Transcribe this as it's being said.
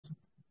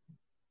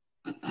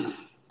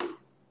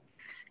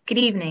Good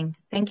evening.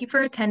 Thank you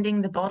for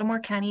attending the Baltimore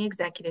County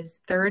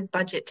Executive's third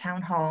Budget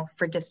Town Hall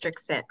for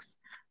District 6,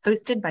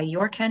 hosted by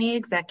your County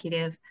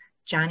Executive,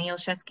 Johnny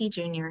Olszewski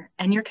Jr.,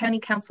 and your County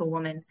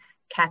Councilwoman,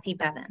 Kathy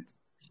Bevins.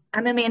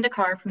 I'm Amanda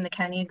Carr from the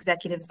County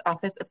Executive's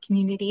Office of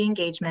Community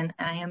Engagement,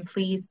 and I am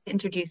pleased to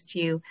introduce to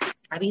you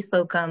Abby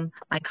Slocum,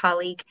 my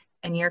colleague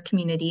and your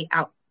Community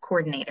Out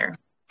Coordinator.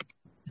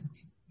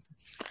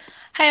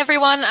 Hi,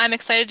 everyone. I'm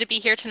excited to be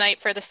here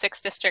tonight for the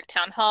 6th District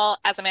Town Hall.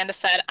 As Amanda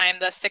said, I'm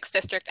the 6th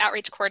District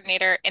Outreach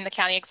Coordinator in the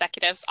County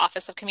Executive's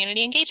Office of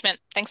Community Engagement.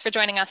 Thanks for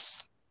joining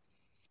us.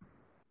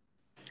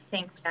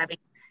 Thanks, Abby.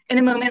 In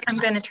a moment, I'm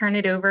going to turn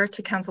it over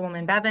to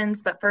Councilwoman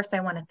Bevins, but first I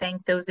want to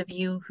thank those of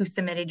you who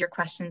submitted your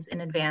questions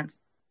in advance.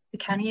 The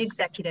County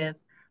Executive,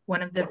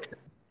 one of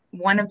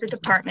the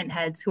department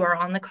heads who are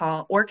on the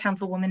call, or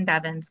Councilwoman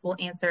Bevins will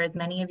answer as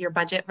many of your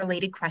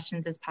budget-related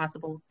questions as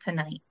possible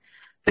tonight.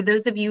 For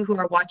those of you who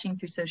are watching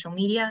through social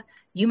media,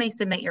 you may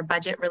submit your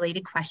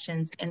budget-related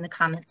questions in the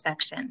comment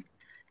section.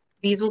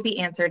 These will be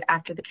answered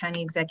after the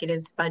County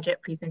Executive's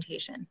budget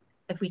presentation.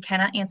 If we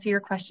cannot answer your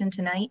question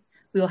tonight,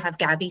 we will have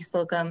Gabby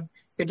Slocum,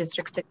 your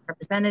District 6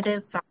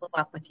 representative, follow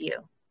up with you.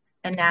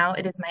 And now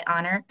it is my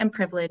honor and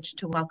privilege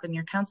to welcome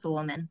your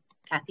Councilwoman,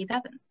 Kathy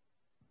Bevins.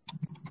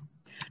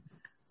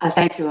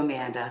 Thank you,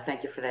 Amanda.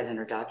 Thank you for that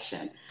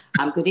introduction.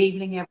 Good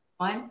evening,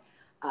 everyone.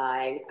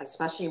 I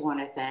especially want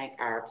to thank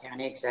our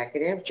County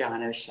Executive, John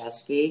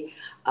Olszewski,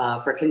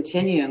 for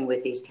continuing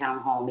with these town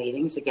hall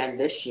meetings again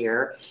this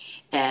year.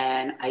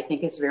 And I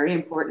think it's very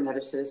important that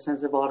the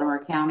citizens of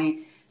Baltimore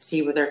County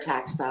see where their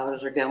tax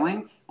dollars are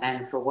going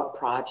and for what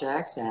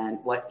projects and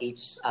what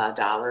each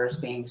dollar is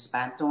being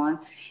spent on,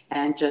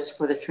 and just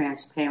for the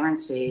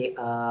transparency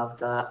of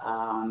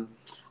the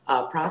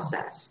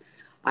process.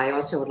 I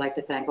also would like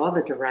to thank all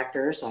the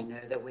directors. I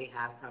know that we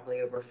have probably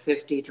over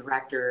 50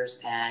 directors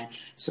and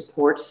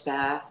support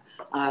staff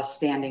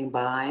standing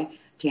by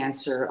to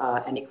answer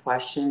any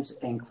questions,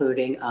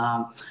 including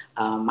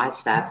my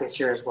staff is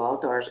here as well,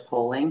 Doris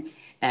Poling.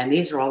 And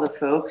these are all the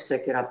folks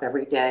that get up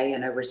every day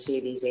and oversee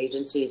these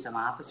agencies and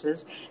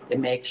offices to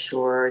make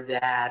sure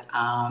that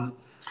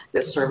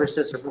the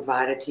services are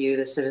provided to you,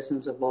 the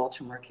citizens of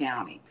Baltimore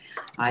County.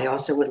 I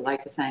also would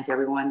like to thank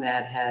everyone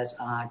that has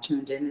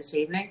tuned in this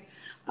evening.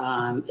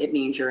 It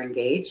means you're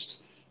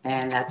engaged,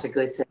 and that's a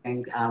good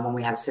thing when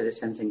we have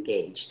citizens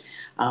engaged.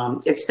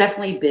 It's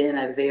definitely been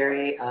a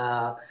very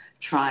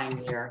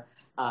trying year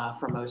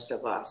for most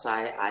of us.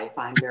 I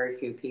find very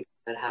few people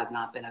that have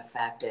not been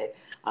affected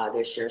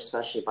this year,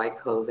 especially by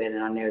COVID,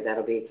 and I know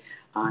that'll be,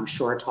 I'm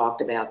sure,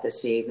 talked about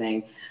this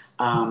evening.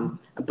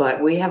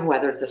 But we have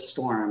weathered the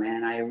storm,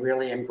 and I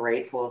really am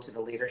grateful to the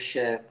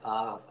leadership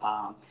of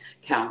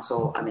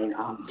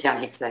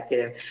County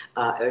Executive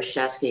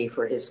Olszewski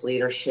for his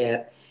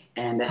leadership,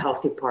 and the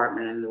health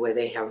department and the way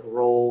they have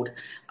rolled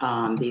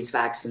these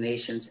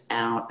vaccinations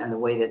out and the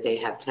way that they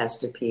have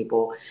tested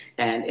people.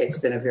 And it's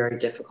been a very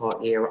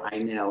difficult year, I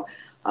know.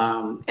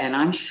 And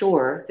I'm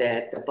sure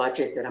that the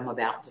budget that I'm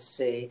about to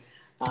see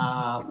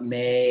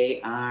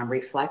may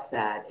reflect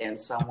that in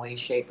some way,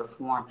 shape, or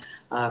form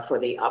for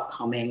the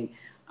upcoming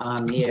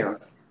year.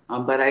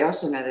 But I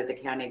also know that the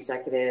county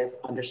executive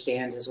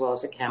understands, as well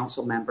as the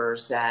council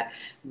members, that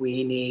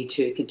we need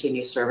to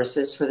continue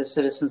services for the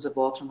citizens of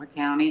Baltimore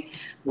County,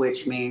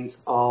 which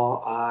means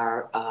all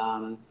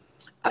our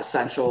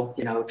essential,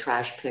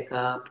 trash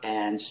pickup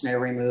and snow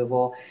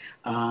removal,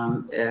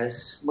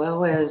 as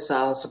well as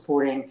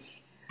supporting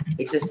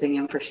existing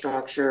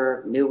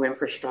infrastructure, new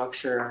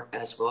infrastructure,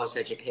 as well as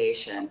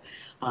education.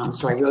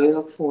 So I really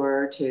look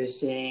forward to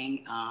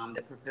seeing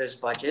the proposed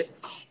budget,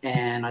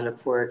 and I look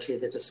forward to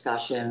the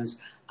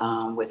discussions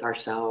with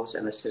ourselves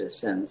and the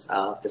citizens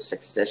of the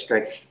 6th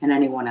District and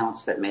anyone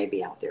else that may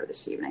be out there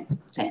this evening.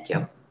 Thank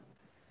you.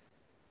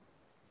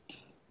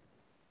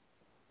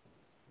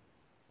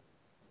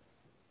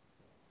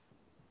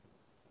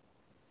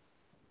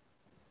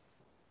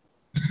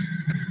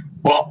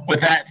 Well, with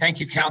that, thank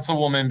you,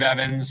 Councilwoman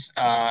Bevins,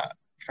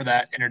 for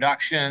that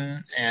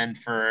introduction and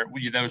for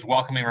those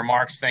welcoming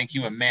remarks. Thank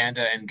you,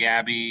 Amanda and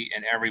Gabby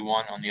and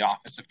everyone on the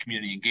Office of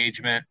Community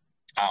Engagement.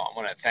 I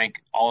want to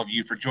thank all of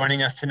you for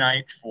joining us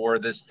tonight for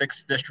the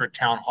 6th District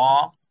Town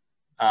Hall.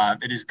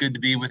 It is good to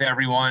be with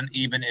everyone,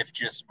 even if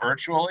just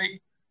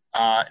virtually.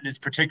 It is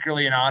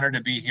particularly an honor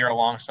to be here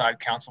alongside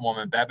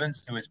Councilwoman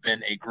Bevins, who has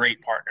been a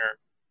great partner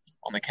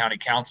on the County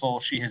Council.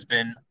 She has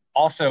been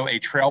also a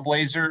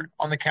trailblazer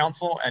on the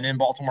council and in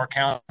Baltimore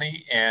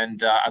County,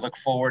 and I look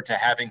forward to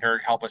having her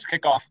help us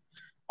kick off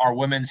our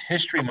Women's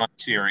History Month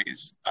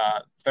series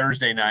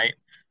Thursday night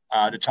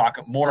to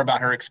talk more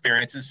about her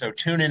experiences. So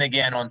tune in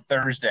again on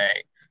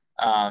Thursday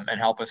and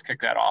help us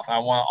kick that off. I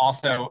want to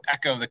also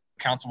echo the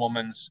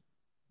councilwoman's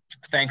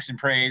thanks and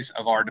praise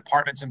of our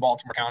departments in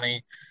Baltimore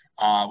County.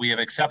 We have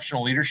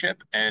exceptional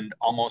leadership, and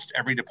almost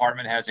every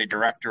department has a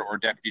director or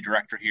deputy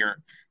director here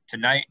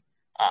tonight.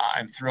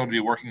 I'm thrilled to be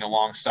working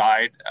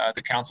alongside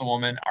the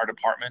councilwoman, our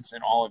departments,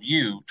 and all of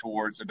you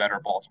towards a better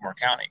Baltimore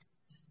County.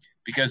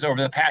 Because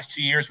over the past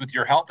 2 years, with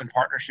your help and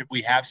partnership,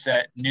 we have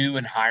set new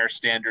and higher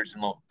standards in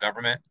local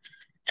government.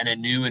 and a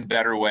new and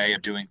better way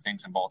of doing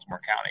things in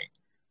Baltimore County.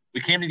 We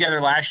came together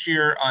last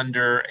year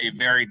under a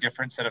very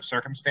different set of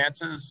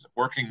circumstances,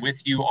 working with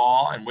you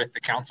all and with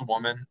the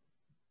councilwoman.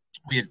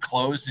 We had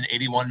closed an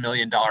 $81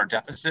 million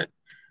deficit.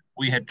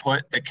 We had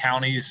put the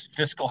county's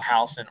fiscal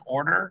house in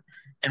order,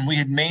 and we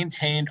had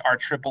maintained our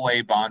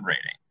AAA bond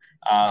rating.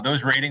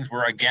 Those ratings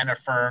were again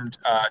affirmed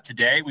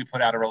today. We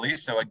put out a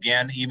release. So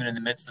again, even in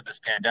the midst of this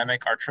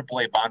pandemic, our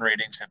AAA bond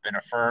ratings have been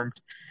affirmed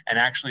and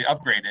actually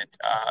upgraded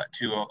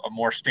to a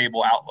more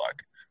stable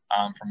outlook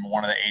from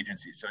one of the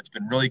agencies. So it's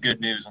been really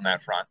good news on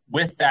that front.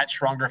 With that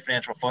stronger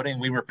financial footing,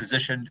 we were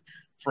positioned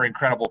for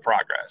incredible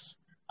progress.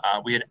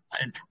 We had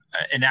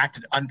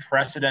enacted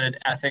unprecedented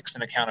ethics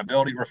and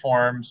accountability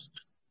reforms.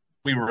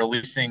 We were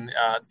releasing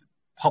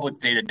public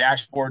data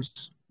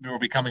dashboards. We were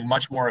becoming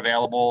much more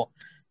available.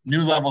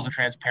 New levels of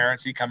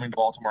transparency coming to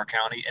Baltimore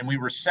County, and we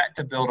were set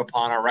to build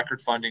upon our record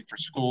funding for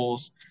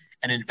schools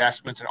and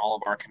investments in all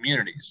of our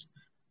communities.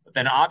 But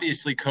then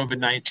obviously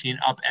COVID-19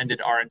 upended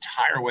our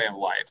entire way of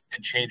life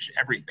and changed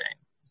everything.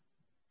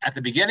 At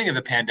the beginning of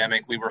the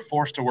pandemic, we were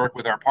forced to work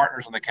with our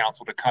partners on the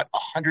council to cut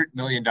 $100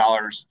 million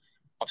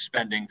of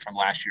spending from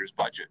last year's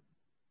budget.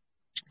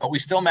 But we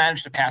still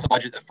managed to pass a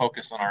budget that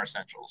focused on our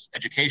essentials: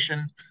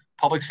 education,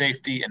 public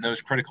safety, and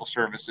those critical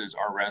services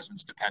our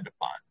residents depend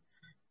upon.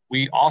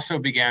 We also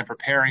began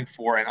preparing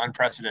for an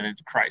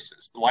unprecedented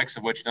crisis, the likes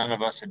of which none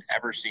of us had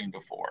ever seen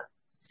before.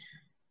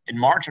 In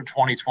March of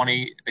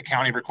 2020, the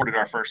county recorded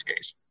our first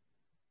case.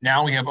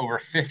 Now we have over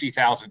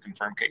 50,000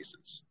 confirmed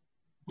cases.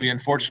 We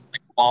unfortunately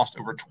lost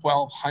over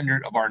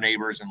 1,200 of our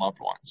neighbors and loved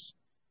ones.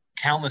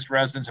 Countless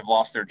residents have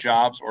lost their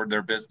jobs or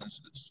their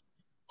businesses.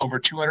 Over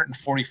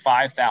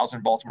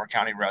 245,000 Baltimore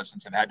County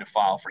residents have had to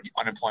file for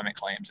unemployment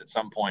claims at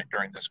some point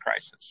during this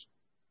crisis.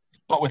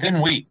 But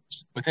within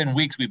weeks,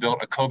 we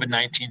built a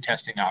COVID-19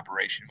 testing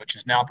operation, which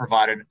has now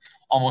provided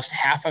almost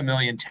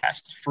 500,000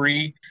 tests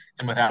free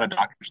and without a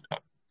doctor's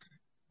note.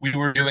 We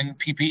were doing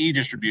PPE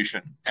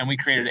distribution, and we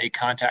created a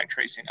contact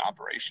tracing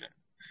operation.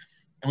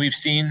 And we've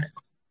seen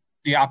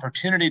the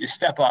opportunity to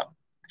step up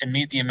and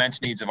meet the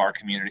immense needs of our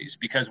communities,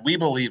 because we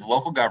believe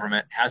local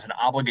government has an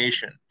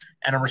obligation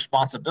and a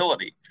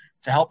responsibility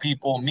to help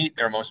people meet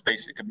their most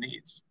basic of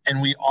needs.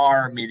 And we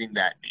are meeting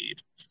that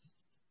need.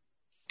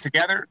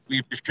 Together,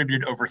 we've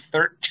distributed over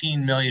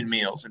 13 million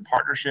meals in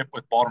partnership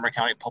with Baltimore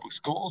County Public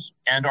Schools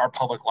and our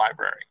public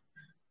library.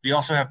 We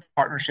also have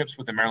partnerships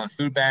with the Maryland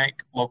Food Bank,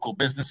 local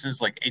businesses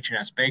like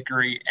H&S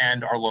Bakery,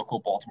 and our local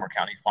Baltimore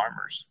County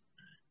farmers.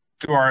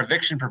 Through our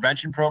eviction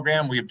prevention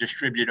program, we have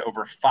distributed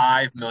over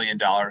 $5 million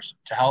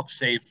to help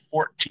save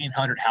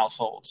 1,400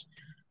 households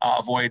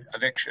avoid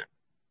eviction.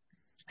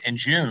 In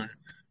June,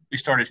 we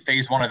started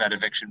phase 1 of that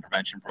eviction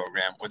prevention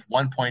program with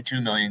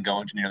 $1.2 million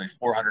going to nearly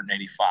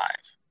 485.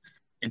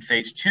 In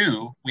phase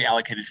 2, we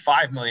allocated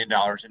 $5 million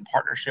in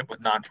partnership with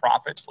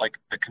nonprofits like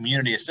the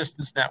Community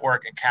Assistance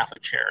Network and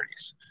Catholic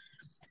Charities.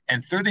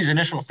 And through these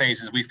initial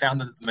phases, we found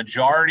that the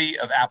majority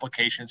of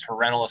applications for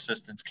rental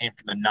assistance came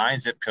from the 9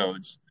 zip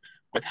codes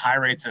with high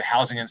rates of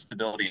housing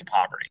instability and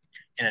poverty,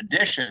 in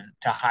addition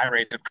to high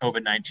rates of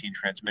COVID-19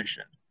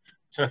 transmission.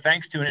 So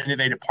thanks to an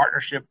innovative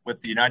partnership with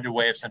the United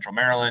Way of Central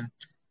Maryland,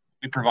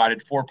 we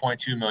provided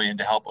 $4.2 million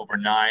to help over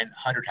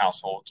 900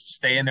 households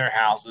stay in their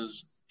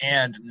houses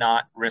and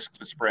not risk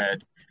the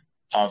spread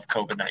of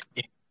COVID-19.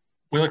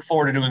 We look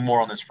forward to doing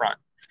more on this front.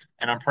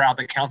 And I'm proud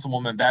that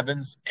Councilwoman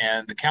Bevins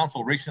and the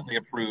council recently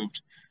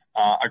approved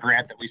a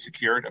grant that we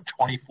secured of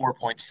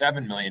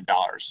 $24.7 million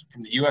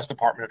from the U.S.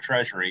 Department of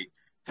Treasury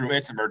through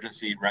its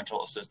Emergency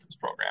Rental Assistance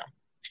Program.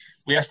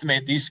 We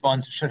estimate these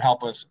funds should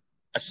help us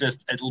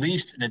assist at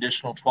least an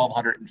additional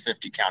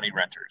 1,250 county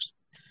renters.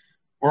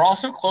 We're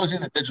also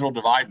closing the digital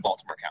divide in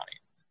Baltimore County.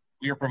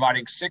 We are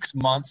providing 6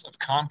 months of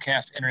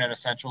Comcast Internet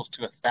Essentials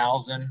to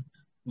 1,000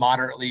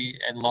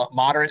 moderate and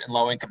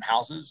low-income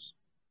houses.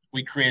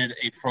 We created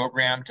a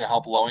program to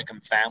help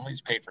low-income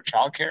families pay for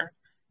childcare,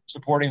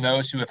 supporting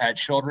those who have had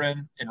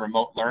children in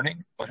remote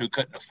learning but who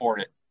couldn't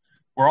afford it.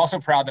 We're also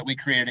proud that we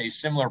created a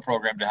similar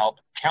program to help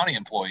county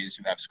employees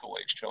who have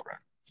school-age children.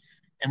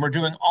 And we're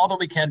doing all that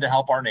we can to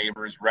help our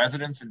neighbors,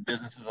 residents and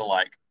businesses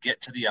alike,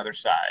 get to the other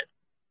side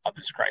of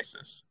this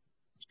crisis.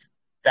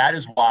 That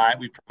is why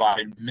we've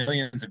provided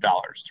millions of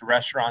dollars to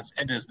restaurants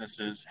and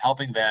businesses,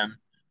 helping them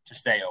to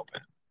stay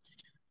open,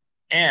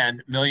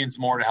 and millions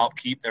more to help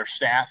keep their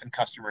staff and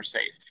customers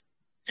safe.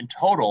 In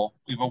total,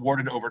 we've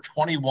awarded over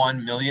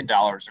 $21 million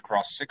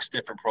across 6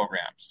 different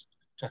programs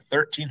to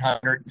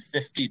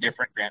 1,350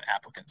 different grant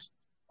applicants.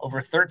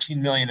 Over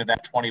 13 million of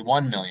that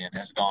 21 million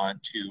has gone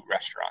to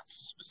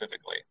restaurants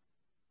specifically.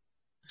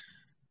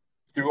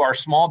 Through our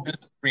small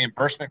business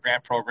reimbursement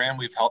grant program,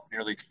 we've helped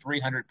nearly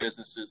 300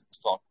 businesses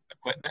install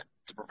equipment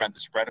to prevent the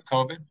spread of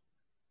COVID.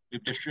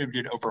 We've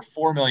distributed over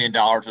 $4 million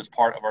as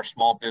part of our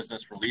small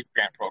business relief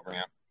grant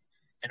program.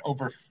 And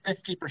over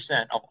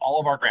 50% of all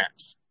of our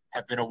grants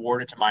have been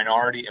awarded to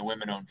minority and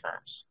women-owned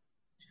firms.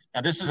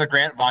 Now, this is a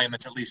grant volume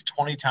that's at least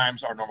 20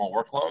 times our normal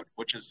workload,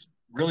 which is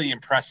really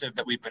impressive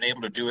that we've been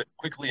able to do it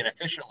quickly and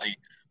efficiently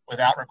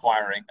without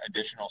requiring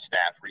additional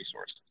staff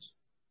resources.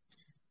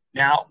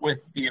 Now,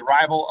 with the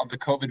arrival of the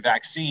COVID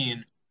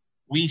vaccine,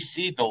 we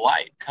see the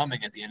light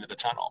coming at the end of the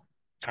tunnel.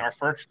 And our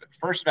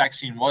first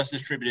vaccine was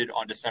distributed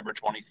on December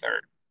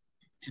 23rd.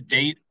 To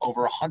date,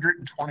 over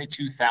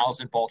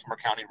 122,000 Baltimore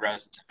County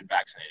residents have been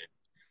vaccinated.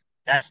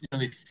 That's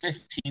nearly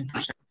 15%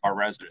 of our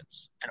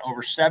residents, and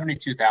over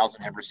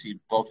 72,000 have received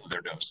both of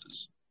their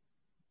doses.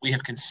 We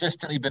have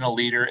consistently been a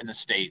leader in the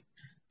state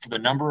for the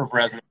number of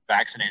residents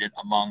vaccinated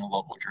among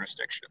local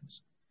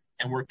jurisdictions.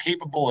 And we're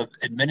capable of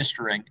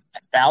administering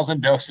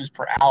 1,000 doses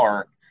per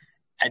hour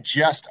at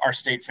just our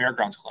state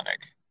fairgrounds clinic.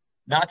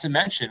 Not to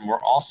mention,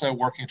 we're also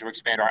working to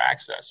expand our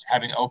access,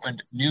 having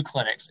opened new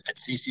clinics at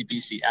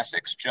CCBC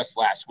Essex just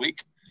last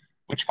week,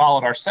 which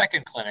followed our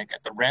second clinic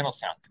at the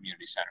Randallstown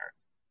Community Center.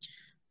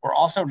 We're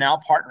also now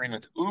partnering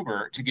with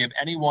Uber to give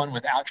anyone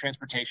without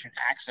transportation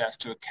access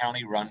to a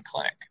county-run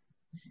clinic.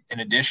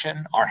 In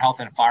addition, our health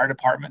and fire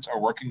departments are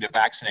working to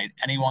vaccinate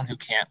anyone who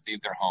can't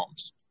leave their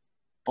homes.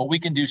 But we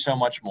can do so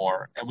much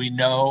more, and we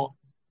know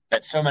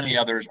that so many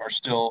others are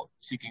still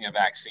seeking a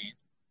vaccine.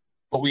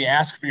 But we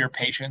ask for your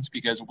patience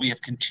because we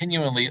have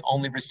continually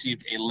only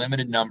received a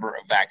limited number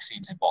of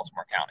vaccines in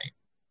Baltimore County.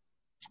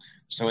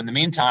 So in the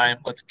meantime,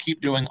 let's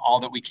keep doing all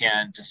that we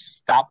can to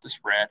stop the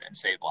spread and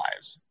save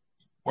lives.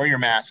 Wear your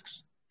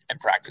masks and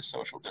practice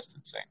social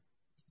distancing.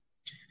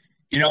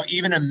 You know,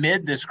 even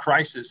amid this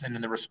crisis and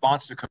in the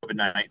response to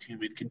COVID-19,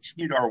 we've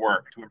continued our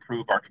work to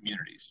improve our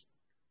communities,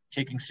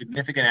 taking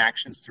significant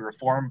actions to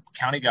reform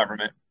county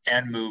government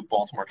and move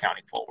Baltimore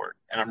County forward.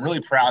 And I'm really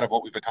proud of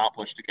what we've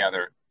accomplished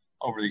together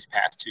over these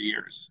past 2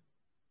 years.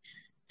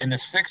 In the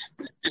 6th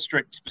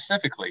district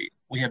specifically,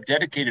 we have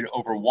dedicated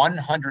over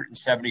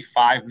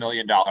 $175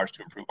 million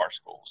to improve our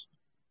schools.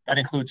 That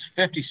includes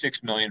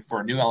 $56 million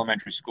for a new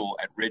elementary school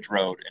at Ridge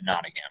Road in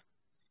Nottingham,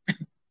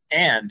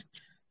 and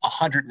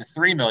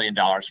 $103 million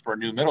for a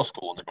new middle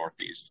school in the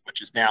Northeast,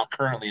 which is now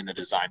currently in the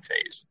design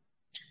phase.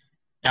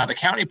 Now, the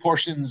county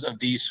portions of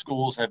these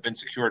schools have been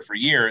secured for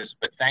years,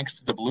 but thanks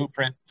to the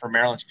Blueprint for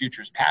Maryland's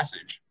Future's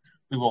passage,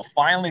 we will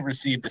finally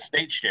receive the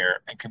state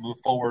share and can move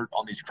forward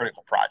on these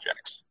critical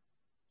projects.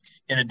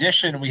 In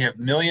addition, we have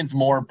millions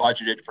more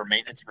budgeted for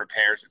maintenance and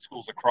repairs at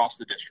schools across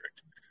the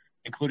district,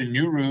 including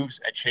new roofs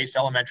at Chase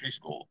Elementary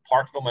School,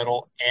 Parkville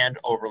Middle, and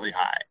Overly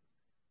High.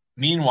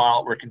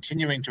 Meanwhile, we're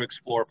continuing to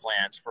explore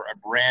plans for a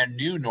brand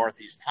new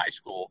Northeast High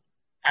School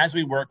as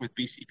we work with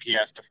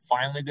BCPS to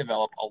finally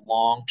develop a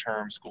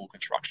long-term school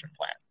construction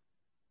plan.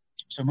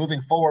 So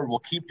moving forward, we'll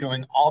keep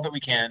doing all that we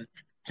can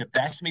to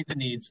best meet the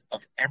needs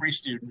of every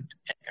student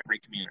and every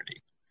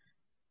community.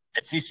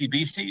 At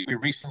CCBC, we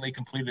recently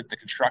completed the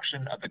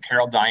construction of the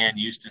Carol Diane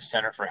Eustace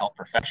Center for Health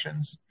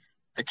Professions.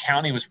 The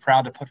county was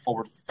proud to put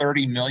forward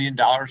 $30 million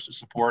to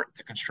support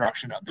the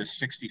construction of this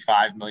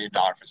 $65 million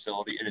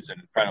facility. It is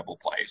an incredible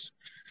place.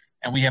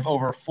 And we have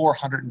over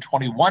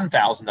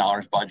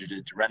 $421,000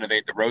 budgeted to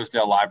renovate the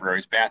Rosedale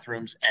Library's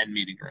bathrooms and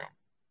meeting room.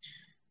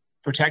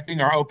 Protecting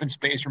our open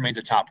space remains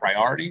a top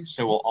priority,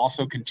 so we'll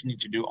also continue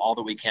to do all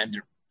that we can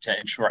to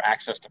ensure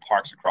access to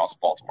parks across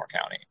Baltimore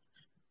County.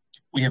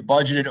 We have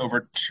budgeted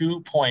over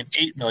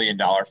 $2.8 million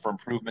for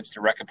improvements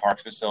to rec and park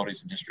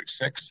facilities in District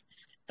 6.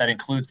 That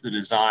includes the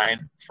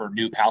design for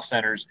new PAL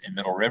centers in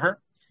Middle River,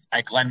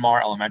 at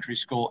Glenmar Elementary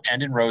School,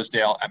 and in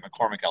Rosedale at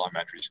McCormick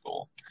Elementary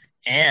School,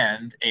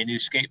 and a new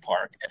skate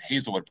park at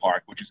Hazelwood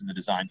Park, which is in the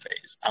design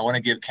phase. I want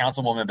to give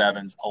Councilwoman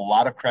Bevins a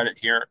lot of credit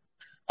here,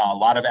 a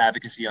lot of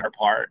advocacy on her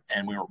part,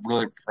 and we were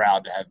really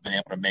proud to have been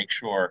able to make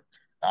sure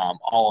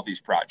all of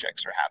these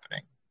projects are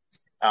happening.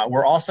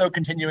 We're also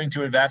continuing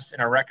to invest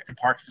in our rec and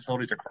park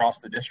facilities across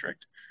the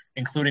district,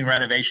 including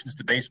renovations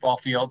to baseball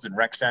fields and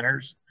rec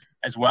centers,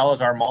 as well as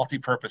our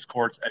multi-purpose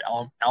courts at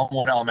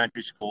Elmwood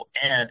Elementary School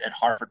and at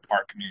Harford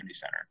Park Community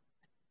Center.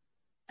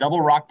 Double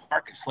Rock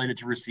Park is slated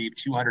to receive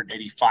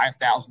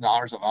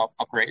 $285,000 of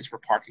upgrades for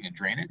parking and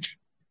drainage.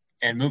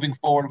 And moving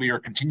forward, we are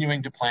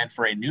continuing to plan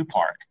for a new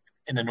park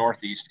in the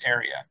Northeast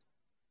area.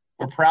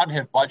 We're proud to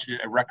have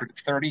budgeted a record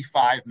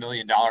 $35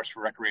 million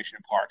for recreation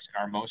and parks in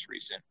our most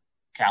recent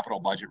capital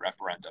budget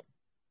referendum.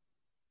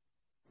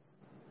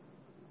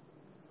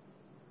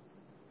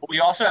 But we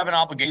also have an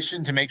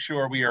obligation to make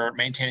sure we are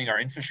maintaining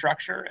our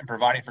infrastructure and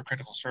providing for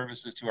critical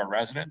services to our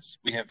residents.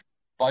 We have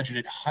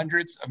budgeted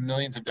hundreds of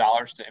millions of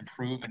dollars to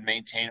improve and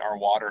maintain our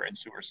water and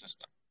sewer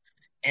system.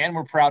 And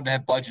we're proud to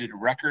have budgeted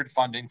record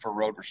funding for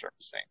road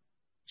resurfacing.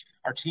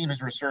 Our team has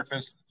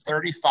resurfaced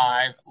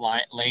 35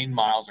 lane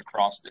miles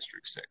across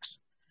District 6,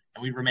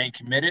 and we remain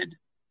committed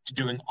to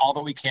doing all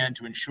that we can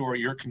to ensure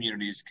your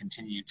communities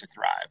continue to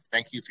thrive.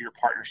 Thank you for your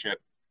partnership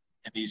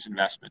in these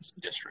investments in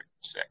District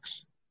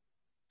 6.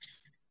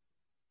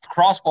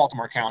 Across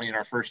Baltimore County in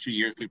our first 2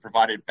 years, we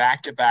provided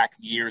back-to-back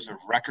years of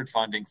record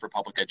funding for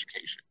public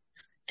education,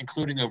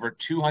 including over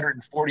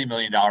 $240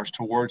 million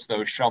towards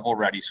those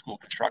shovel-ready school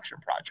construction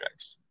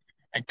projects.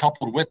 And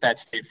coupled with that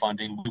state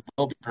funding, we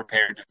will be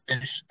prepared to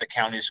finish the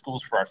County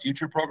Schools for Our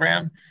Future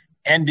program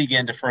and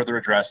begin to further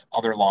address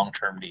other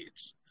long-term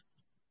needs.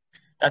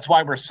 That's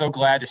why we're so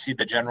glad to see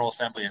the General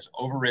Assembly has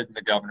overridden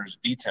the governor's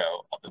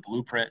veto of the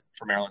Blueprint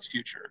for Maryland's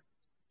Future.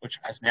 which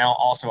has now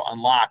also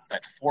unlocked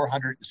that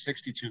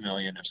 $462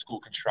 million of school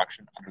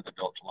construction under the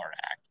Build to Learn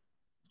Act.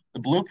 The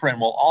blueprint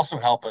will also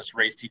help us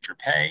raise teacher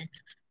pay,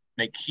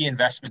 make key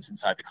investments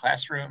inside the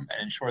classroom,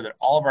 and ensure that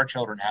all of our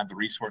children have the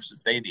resources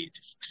they need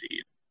to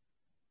succeed.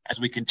 As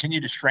we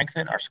continue to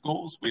strengthen our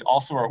schools, we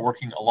also are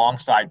working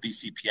alongside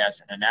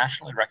BCPS and a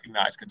nationally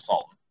recognized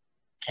consultant,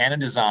 Canon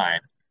Design,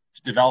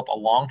 to develop a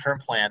long-term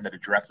plan that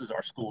addresses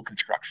our school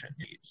construction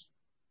needs.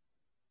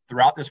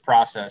 Throughout this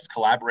process,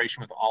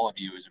 collaboration with all of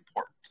you is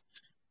important.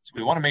 So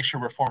we want to make sure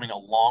we're forming a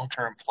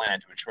long-term plan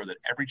to ensure that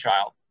every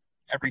child,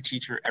 every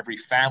teacher, every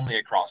family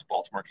across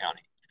Baltimore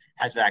County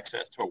has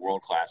access to a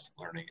world-class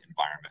learning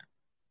environment.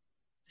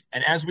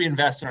 And as we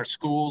invest in our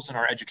schools and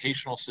our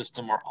educational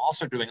system, we're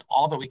also doing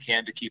all that we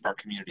can to keep our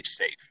community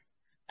safe.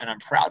 And I'm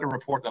proud to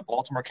report that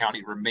Baltimore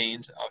County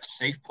remains a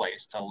safe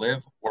place to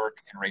live, work,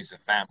 and raise a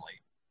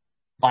family.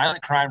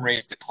 Violent crime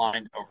rates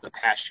declined over the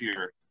past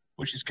year,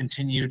 which has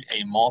continued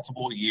a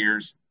multiple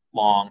years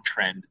long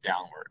trend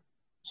downward.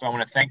 So I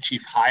want to thank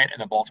Chief Hyatt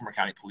and the Baltimore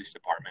County Police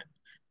Department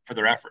for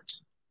their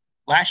efforts.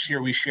 Last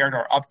year, we shared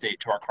our update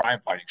to our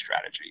crime fighting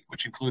strategy,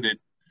 which included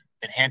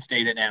enhanced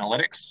data and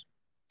analytics,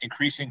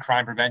 increasing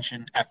crime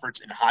prevention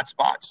efforts in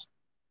hotspots,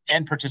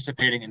 and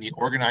participating in the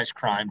Organized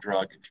Crime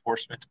Drug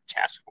Enforcement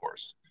Task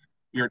Force.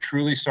 We are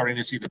truly starting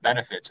to see the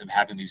benefits of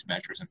having these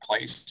measures in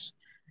place.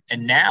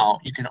 And now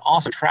you can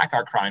also track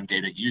our crime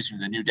data using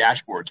the new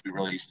dashboards we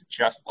released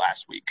just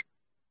last week.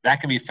 That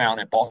can be found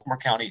at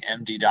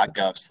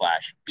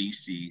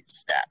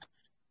baltimorecountymd.gov/BCStat.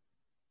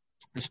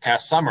 This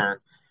past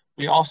summer,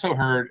 we also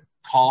heard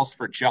calls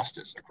for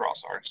justice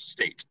across our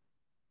state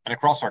and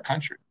across our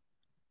country.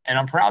 And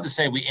I'm proud to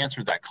say we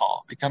answered that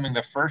call, becoming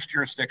the first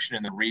jurisdiction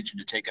in the region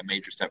to take a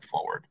major step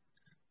forward.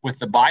 With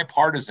the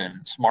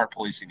bipartisan Smart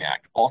Policing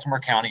Act, Baltimore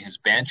County has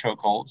banned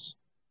chokeholds,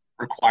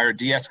 required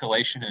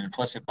de-escalation and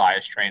implicit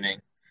bias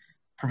training,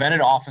 prevented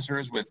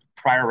officers with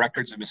prior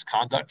records of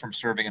misconduct from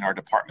serving in our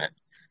department,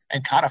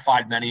 and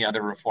codified many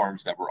other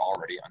reforms that were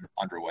already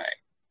underway.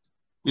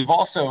 We've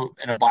also,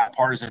 in a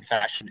bipartisan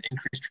fashion,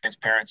 increased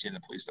transparency in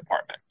the police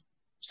department,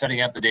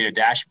 setting up the data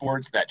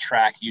dashboards that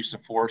track use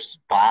of force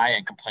by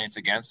and complaints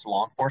against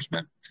law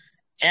enforcement,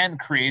 and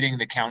creating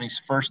the county's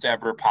first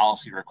ever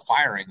policy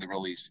requiring the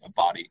release of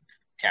body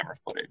camera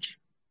footage.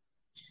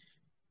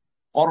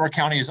 Baltimore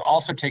County is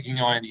also taking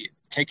on the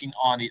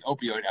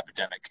opioid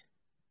epidemic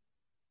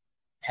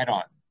head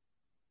on.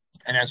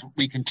 And as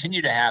we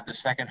continue to have the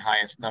second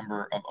highest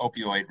number of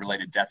opioid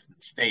related deaths in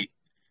the state,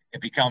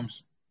 it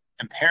becomes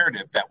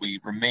imperative that we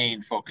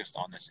remain focused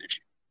on this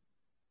issue.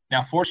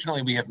 Now,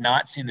 fortunately, we have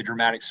not seen the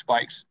dramatic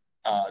spikes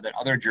that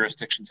other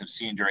jurisdictions have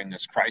seen during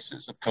this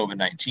crisis of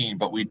COVID-19,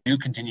 but we do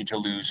continue to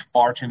lose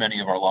far too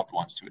many of our loved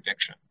ones to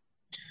addiction.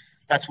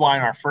 That's why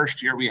in our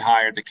first year, we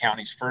hired the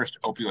county's first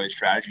opioid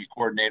strategy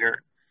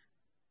coordinator,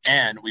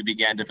 and we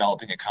began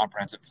developing a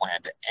comprehensive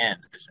plan to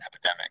end this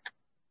epidemic.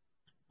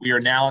 We are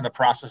now in the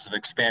process of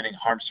expanding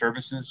harm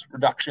services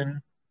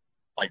reduction,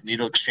 like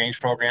needle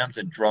exchange programs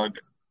and drug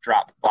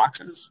drop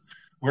boxes.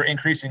 We're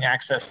increasing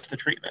access to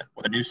treatment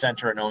with a new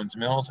center in Owens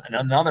Mills and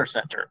another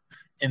center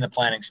in the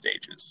planning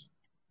stages.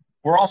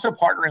 We're also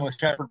partnering with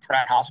Shepherd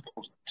Pratt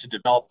Hospitals to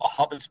develop a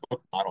hub and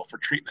spoke model for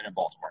treatment in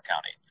Baltimore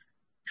County.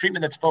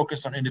 Treatment that's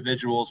focused on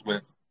individuals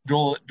with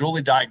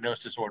dually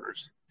diagnosed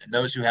disorders and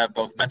those who have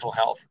both mental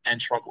health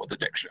and struggle with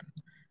addiction.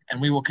 And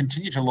we will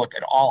continue to look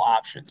at all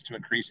options to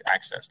increase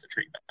access to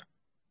treatment.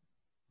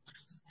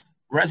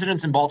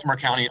 Residents in Baltimore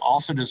County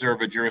also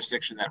deserve a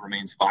jurisdiction that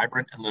remains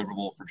vibrant and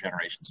livable for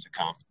generations to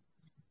come.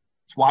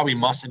 It's why we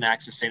must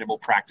enact sustainable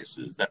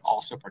practices that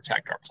also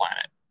protect our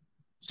planet.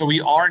 So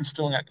we are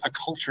instilling a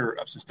culture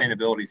of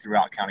sustainability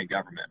throughout county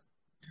government.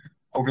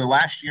 Over the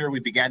last year, we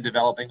began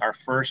developing our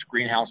first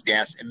greenhouse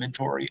gas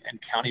inventory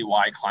and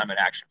countywide climate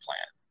action plan.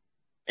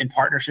 In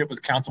partnership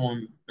with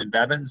Councilwoman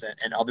Bevins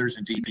and others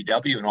in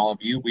DPW and all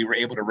of you, we were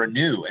able to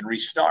renew and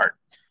restart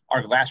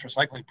our glass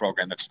recycling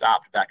program that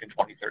stopped back in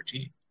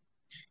 2013.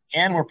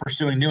 And we're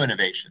pursuing new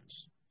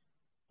innovations,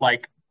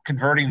 like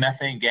converting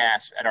methane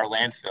gas at our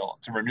landfill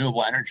to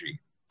renewable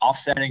energy,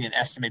 offsetting an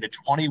estimated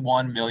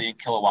 21 million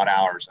kilowatt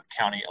hours of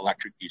county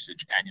electric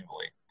usage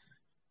annually.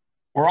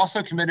 We're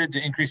also committed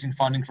to increasing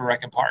funding for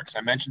rec and parks.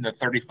 I mentioned the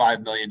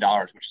 $35 million,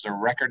 which is a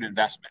record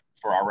investment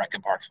for our rec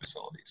and parks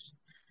facilities.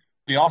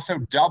 We also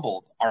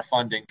doubled our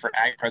funding for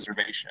ag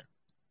preservation.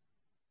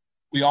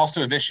 We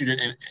also have issued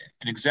an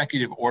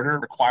executive order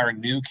requiring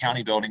new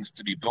county buildings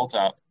to be built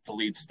up to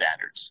LEED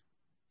standards.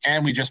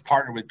 And we just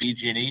partnered with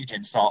BG&E to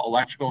install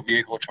electrical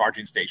vehicle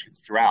charging stations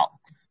throughout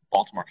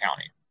Baltimore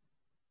County.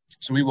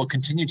 So we will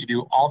continue to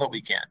do all that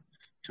we can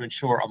to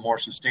ensure a more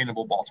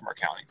sustainable Baltimore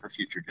County for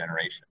future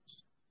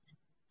generations.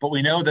 But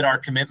we know that our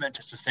commitment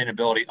to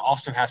sustainability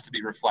also has to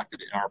be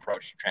reflected in our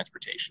approach to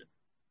transportation.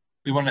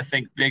 We want to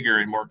think bigger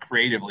and more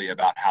creatively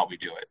about how we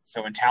do it.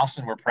 So in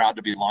Towson, we're proud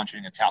to be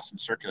launching a Towson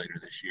Circulator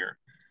this year.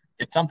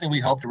 It's something we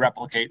hope to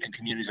replicate in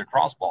communities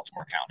across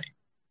Baltimore County.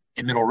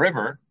 In Middle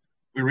River,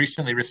 we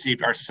recently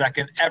received our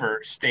second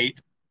ever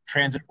state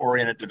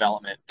transit-oriented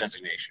development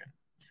designation.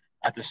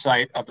 at the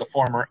site of the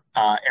former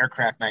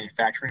aircraft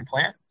manufacturing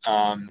plant,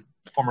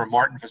 the former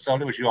Martin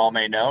facility, which you all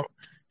may know.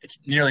 It's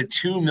nearly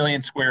 2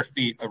 million square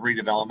feet of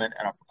redevelopment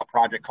and a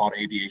project called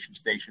Aviation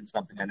Station,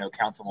 something I know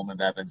Councilwoman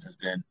Bevins has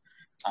been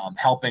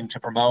helping to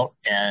promote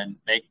and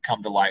make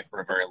come to life for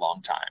a very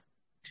long time.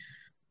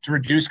 To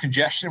reduce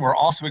congestion, we're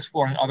also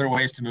exploring other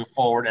ways to move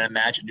forward and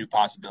imagine new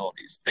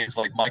possibilities, things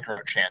like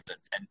microtransit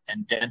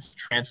and dense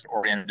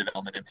transit-oriented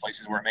development in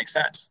places where it makes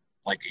sense,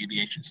 like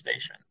Aviation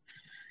Station.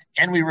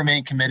 And we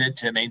remain committed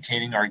to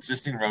maintaining our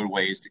existing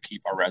roadways to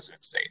keep our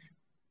residents safe,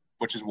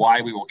 which is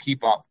why we will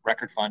keep up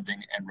record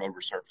funding and road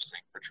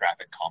resurfacing for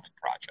traffic calming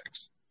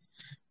projects.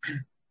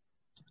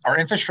 Our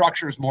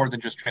infrastructure is more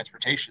than just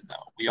transportation,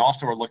 though. We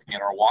also are looking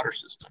at our water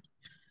system.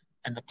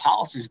 And the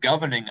policies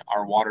governing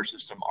our water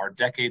system are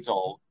decades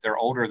old. They're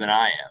older than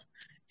I am,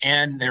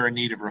 and they're in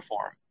need of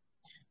reform.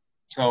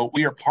 So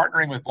we are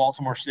partnering with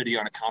Baltimore City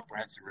on a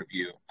comprehensive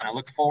review, and I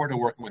look forward to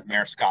working with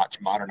Mayor Scott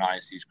to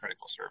modernize these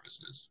critical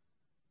services.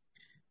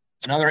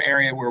 Another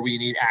area where we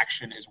need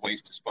action is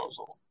waste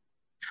disposal.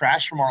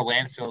 Trash from our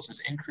landfills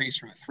has increased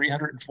from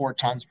 304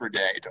 tons per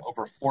day to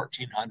over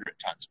 1,400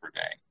 tons per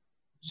day.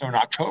 So in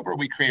October,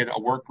 we created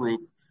a work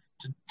group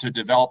to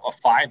develop a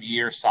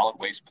 5-year solid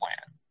waste plan.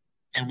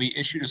 And we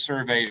issued a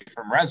survey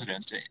from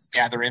residents to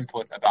gather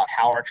input about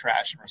how our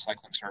trash and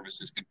recycling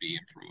services could be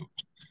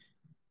improved.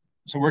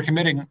 So we're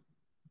committing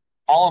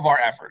all of our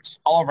efforts,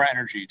 all of our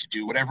energy to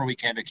do whatever we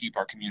can to keep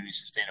our community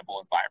sustainable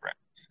and vibrant.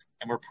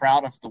 And we're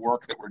proud of the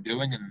work that we're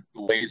doing and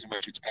the ways in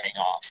which it's paying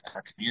off in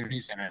our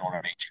communities and on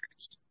our main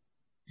streets.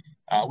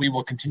 We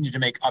will continue to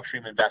make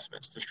upstream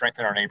investments to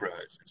strengthen our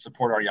neighborhoods and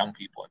support our young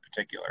people in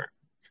particular.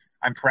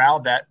 I'm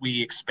proud that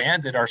we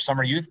expanded our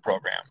summer youth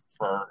program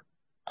for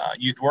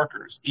youth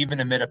workers, even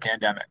amid a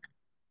pandemic.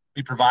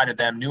 We provided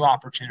them new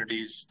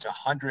opportunities to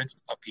hundreds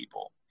of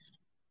people,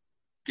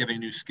 giving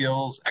new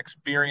skills,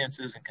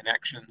 experiences, and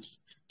connections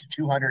to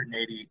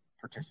 280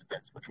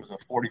 participants, which was a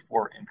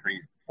 44%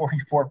 increase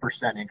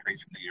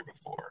from the year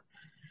before.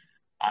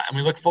 And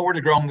we look forward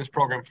to growing this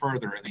program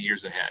further in the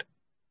years ahead.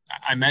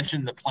 I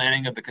mentioned the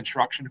planning of the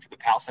construction for the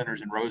PAL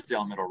centers in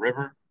Rosedale and Middle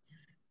River.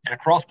 And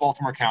across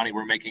Baltimore County,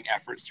 we're making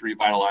efforts to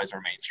revitalize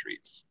our main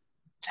streets.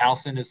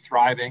 Towson is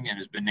thriving and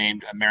has been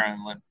named a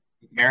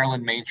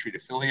Maryland Main Street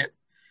affiliate.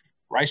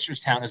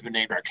 Reisterstown has been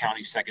named our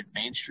county's second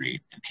Main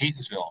Street. And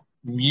Catonsville,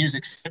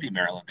 Music City,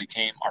 Maryland,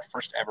 became our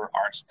first ever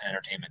arts and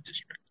entertainment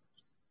district.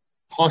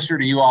 Closer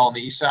to you all on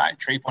the east side,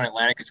 Trade Point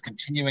Atlantic is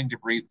continuing to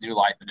breathe new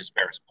life into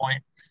Sparrows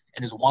Point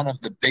and is one of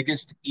the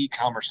biggest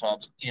e-commerce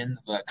hubs in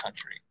the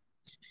country.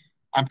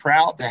 I'm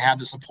proud to have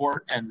the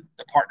support and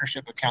the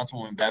partnership of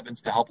Councilwoman Bevins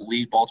to help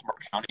lead Baltimore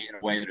County in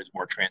a way that is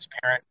more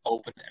transparent,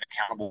 open, and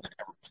accountable than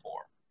ever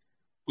before.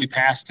 We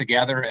passed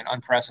together an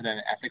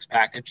unprecedented ethics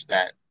package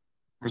that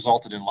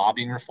resulted in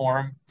lobbying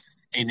reform,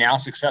 a now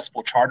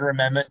successful charter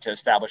amendment to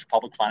establish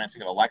public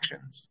financing of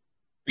elections.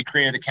 We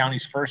created the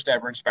county's first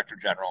ever inspector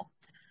general.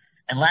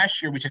 And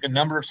last year, we took a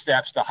number of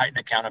steps to heighten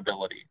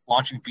accountability,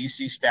 launching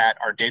BC Stat,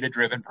 our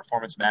data-driven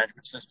performance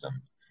management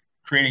system,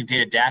 creating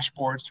data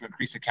dashboards to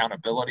increase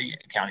accountability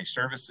in county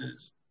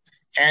services,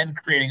 and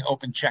creating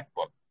Open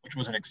Checkbook, which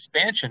was an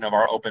expansion of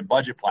our open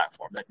budget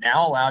platform that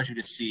now allows you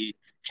to see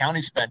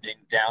county spending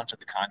down to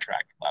the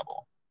contract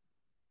level.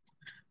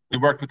 We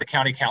worked with the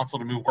county council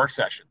to move work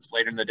sessions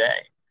later in the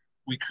day.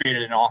 We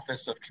created an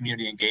office of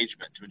community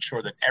engagement to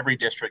ensure that every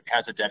district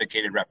has a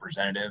dedicated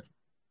representative.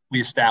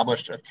 We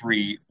established a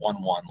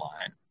 311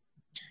 line.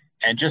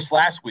 And just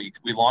last week,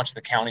 we launched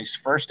the county's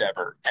first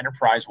ever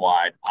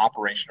enterprise-wide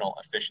operational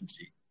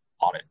efficiency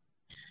audit,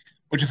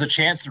 which is a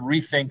chance to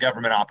rethink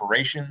government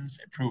operations,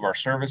 improve our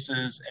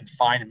services, and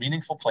find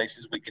meaningful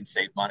places we can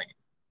save money.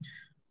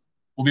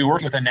 We'll be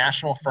working with a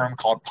national firm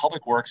called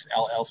Public Works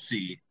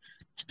LLC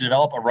to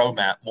develop a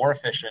roadmap more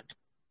efficient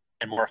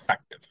and more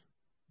effective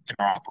in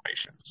our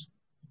operations.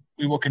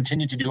 We will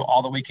continue to do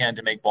all that we can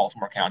to make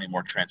Baltimore County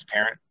more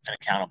transparent and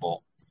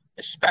accountable,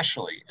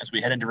 especially as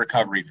we head into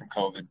recovery from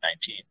COVID-19.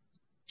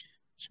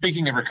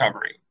 Speaking of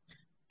recovery,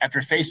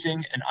 after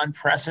facing an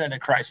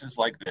unprecedented crisis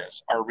like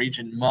this, our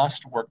region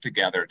must work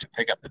together to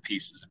pick up the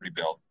pieces and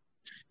rebuild.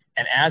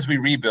 And as we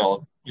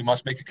rebuild, we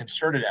must make a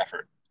concerted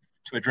effort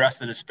to address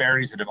the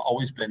disparities that have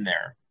always been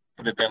there,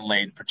 but have been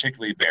laid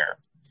particularly bare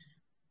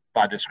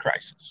by this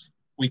crisis.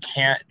 We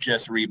can't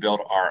just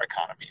rebuild our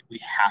economy. We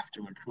have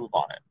to improve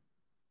on it.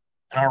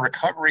 And our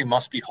recovery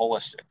must be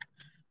holistic.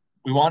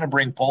 We want to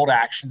bring bold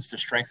actions to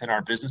strengthen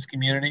our business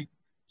community,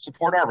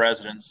 support our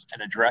residents,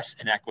 and address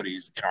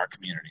inequities in our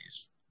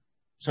communities.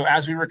 So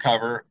as we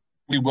recover,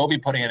 we will be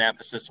putting an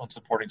emphasis on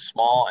supporting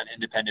small and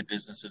independent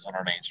businesses on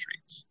our main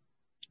streets.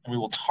 And we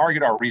will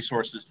target our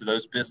resources to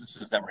those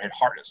businesses that were hit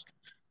hardest,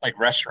 like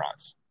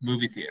restaurants,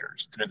 movie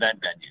theaters, and event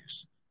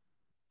venues.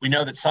 We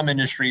know that some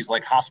industries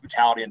like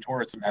hospitality and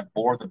tourism have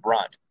bore the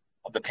brunt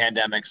of the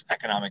pandemic's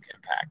economic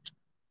impact.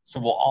 So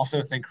we'll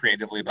also think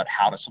creatively about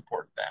how to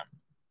support them.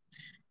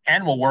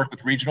 And we'll work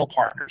with regional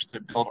partners to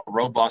build a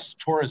robust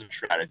tourism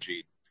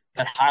strategy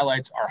that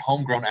highlights our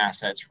homegrown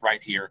assets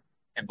right here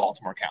in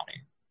Baltimore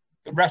County.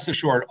 But rest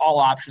assured, all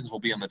options will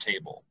be on the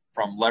table,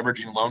 from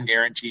leveraging loan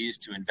guarantees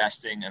to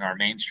investing in our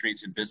main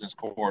streets and business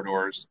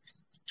corridors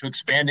to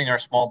expanding our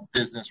small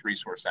business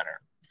resource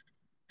center.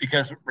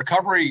 Because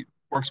recovery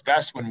works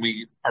best when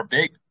we are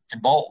big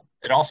and bold.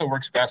 It also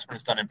works best when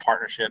it's done in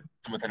partnership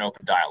and with an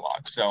open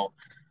dialogue. So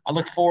I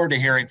look forward to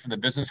hearing from the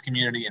business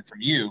community and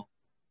from you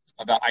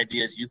about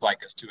ideas you'd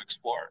like us to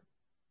explore.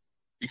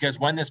 Because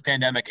when this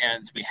pandemic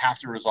ends, we have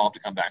to resolve to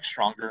come back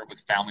stronger with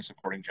family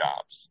supporting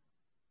jobs,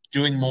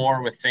 doing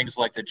more with things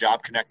like the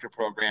Job Connector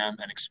program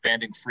and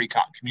expanding free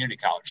community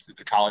college through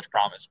the College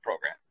Promise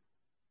program.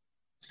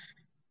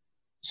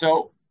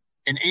 So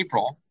in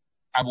April,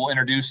 I will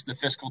introduce the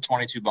fiscal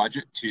 22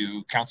 budget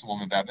to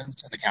Councilwoman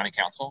Bevins and the County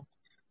Council,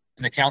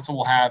 and the Council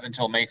will have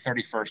until May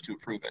 31st to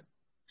approve it.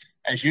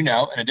 As you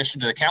know, in addition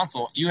to the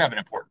Council, you have an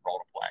important role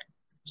to play.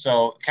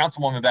 So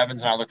Councilwoman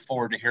Bevins and I look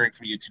forward to hearing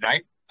from you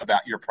tonight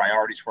about your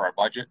priorities for our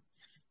budget.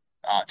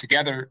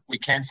 Together, we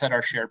can set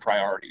our shared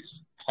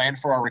priorities, plan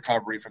for our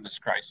recovery from this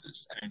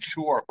crisis, and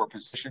ensure we're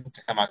positioned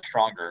to come out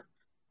stronger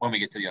when we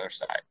get to the other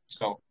side.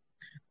 So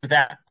with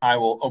that, I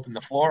will open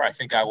the floor. I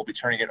think I will be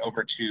turning it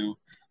over to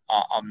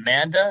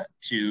Amanda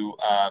to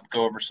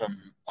go over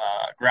some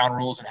ground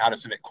rules and how to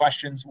submit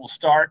questions. We'll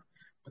start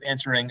with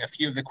answering a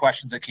few of the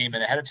questions that came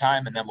in ahead of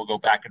time, and then we'll go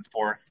back and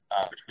forth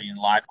between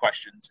live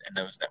questions and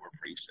those that were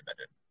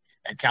pre-submitted.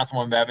 And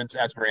Councilwoman Bevins,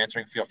 as we're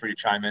answering, feel free to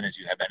chime in as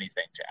you have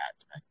anything to add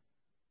tonight.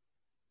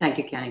 Thank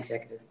you, County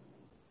Executive.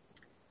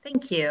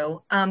 Thank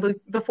you.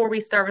 Before we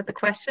start with the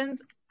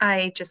questions,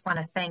 I just want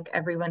to thank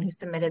everyone who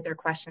submitted their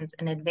questions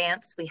in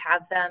advance. We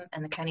have them,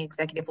 and the County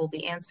Executive will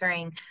be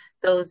answering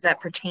those that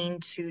pertain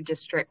to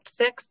District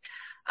 6.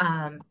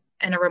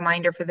 And a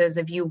reminder for those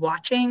of you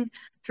watching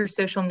through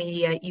social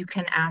media, you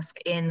can ask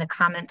in the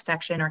comment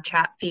section or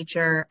chat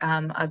feature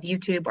of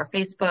YouTube or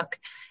Facebook,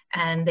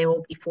 and they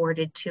will be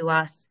forwarded to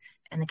us,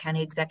 and the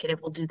County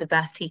Executive will do the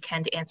best he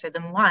can to answer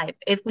them live.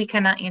 If we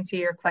cannot answer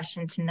your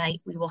question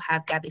tonight, we will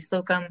have Gabby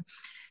Slocum,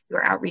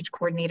 your outreach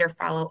coordinator,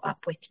 follow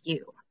up with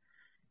you.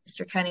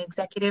 Mr. County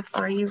Executive,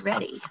 are you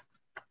ready?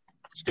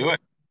 Let's do it.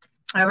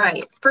 All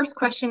right. First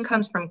question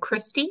comes from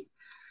Christy.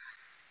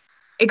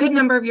 A good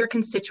number of your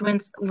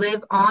constituents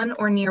live on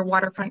or near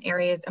waterfront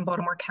areas in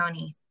Baltimore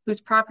County,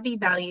 whose property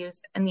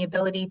values and the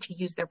ability to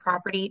use their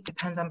property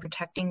depends on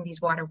protecting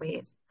these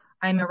waterways.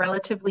 I am a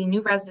relatively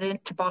new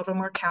resident to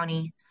Baltimore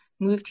County,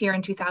 moved here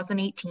in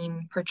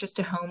 2018, purchased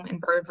a home in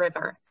Bird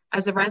River.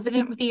 As a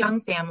resident with a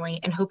young family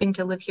and hoping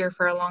to live here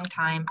for a long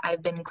time,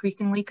 I've been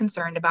increasingly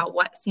concerned about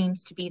what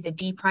seems to be the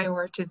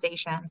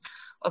deprioritization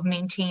of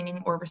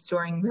maintaining or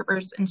restoring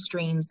rivers and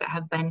streams that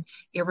have been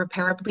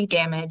irreparably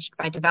damaged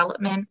by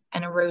development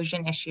and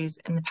erosion issues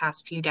in the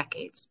past few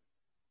decades.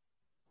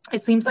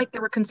 It seems like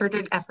there were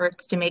concerted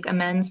efforts to make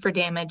amends for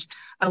damage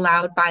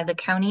allowed by the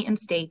county and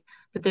state,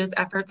 but those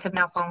efforts have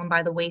now fallen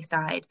by the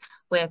wayside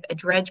with a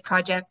dredge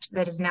project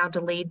that is now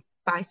delayed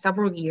by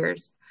several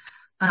years.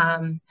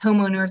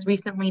 Homeowners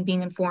recently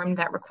being informed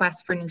that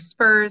requests for new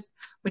spurs,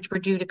 which were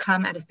due to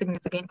come at a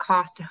significant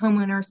cost to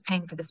homeowners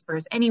paying for the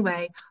spurs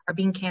anyway, are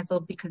being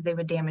canceled because they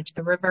would damage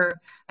the river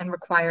and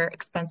require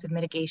expensive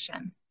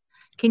mitigation.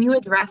 Can you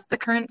address the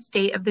current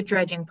state of the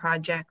dredging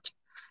project?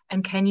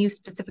 And can you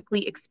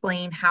specifically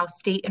explain how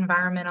state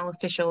environmental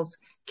officials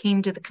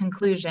came to the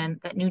conclusion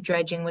that new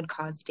dredging would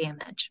cause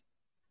damage?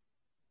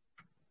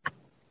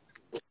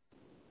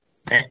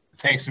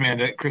 Thanks,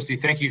 Amanda. Christy,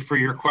 thank you for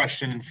your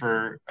question and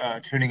for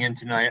tuning in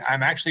tonight.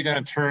 I'm actually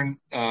going to turn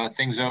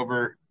things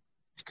over,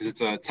 because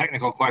it's a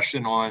technical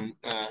question on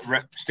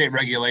state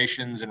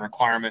regulations and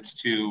requirements,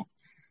 to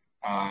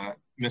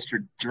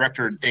Mr.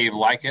 Director Dave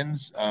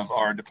Likens of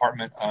our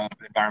Department of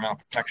Environmental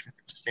Protection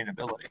and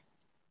Sustainability.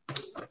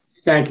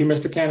 Thank you,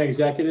 Mr. County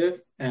Executive.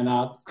 And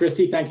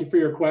Christy, thank you for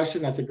your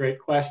question. That's a great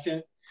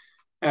question.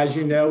 As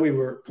you know, we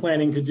were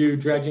planning to do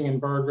dredging in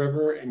Bird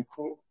River in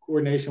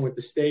coordination with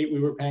the state. We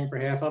were paying for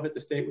half of it. The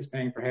state was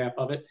paying for half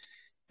of it.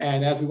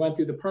 And as we went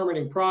through the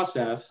permitting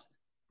process,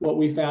 what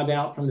we found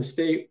out from the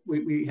state,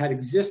 we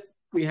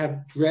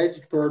have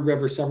dredged Bird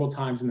River several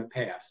times in the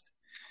past.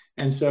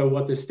 And so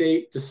what the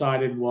state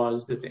decided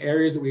was that the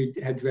areas that we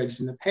had dredged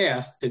in the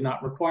past did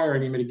not require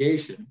any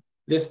mitigation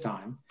this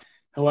time.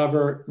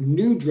 However,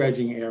 new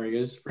dredging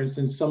areas, for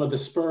instance, some of the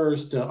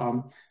spurs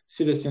to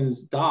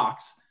Citizens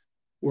Docks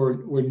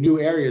were new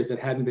areas that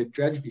hadn't been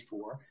dredged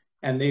before,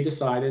 and they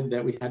decided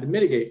that we had to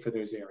mitigate for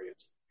those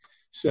areas.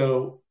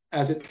 So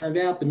as it turned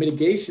out, the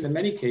mitigation in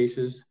many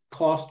cases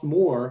cost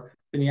more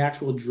than the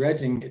actual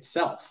dredging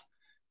itself.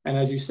 And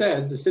as you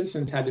said, the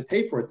citizens had to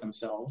pay for it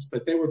themselves,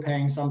 but they were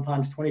paying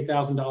sometimes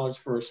 $20,000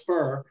 for a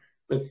spur,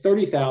 but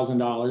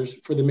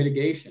 $30,000 for the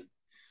mitigation.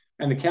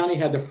 And the county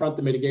had to front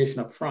the mitigation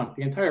up front.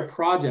 The entire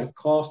project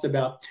cost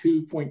about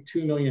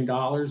 $2.2 million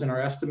in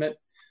our estimate.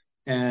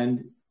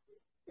 And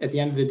at the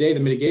end of the day, the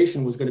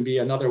mitigation was going to be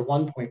another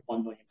 $1.1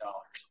 million.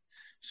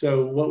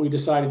 So what we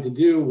decided to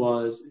do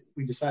was,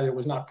 we decided it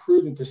was not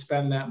prudent to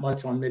spend that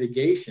much on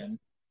mitigation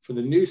for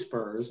the new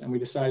spurs, and we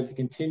decided to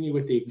continue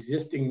with the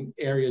existing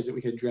areas that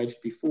we had dredged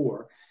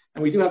before.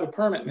 And we do have a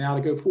permit now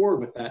to go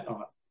forward with that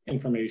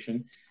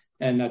information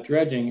and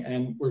dredging.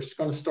 And we're just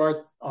going to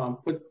start,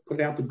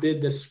 put out the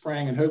bid this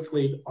spring and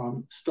hopefully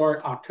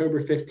start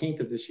October 15th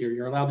of this year.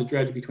 You're allowed to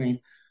dredge between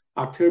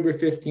October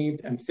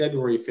 15th and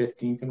February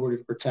 15th in order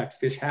to protect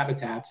fish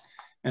habitats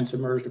and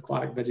submerged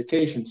aquatic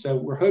vegetation. So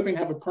we're hoping to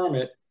have a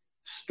permit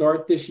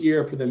start this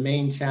year for the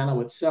main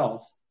channel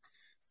itself.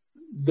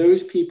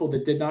 Those people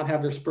that did not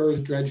have their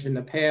spurs dredged in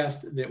the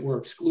past that were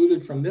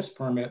excluded from this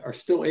permit are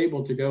still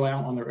able to go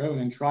out on their own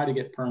and try to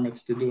get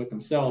permits to do it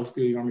themselves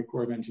through the Army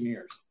Corps of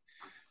Engineers.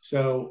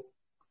 So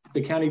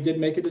the county did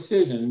make a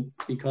decision,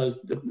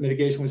 because the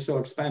mitigation was so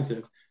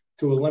expensive,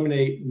 to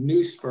eliminate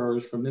new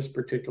spurs from this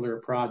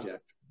particular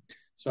project.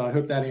 So I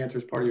hope that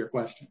answers part of your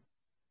question.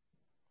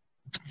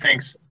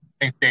 Thanks.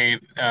 Thanks, Dave.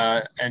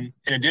 And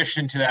in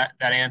addition to that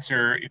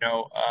answer,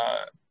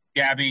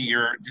 Gabby,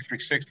 your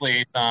District 6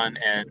 liaison,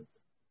 and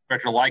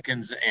Director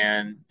Likens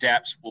and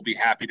DEPS will be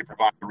happy to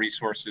provide the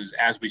resources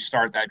as we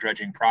start that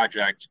dredging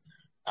project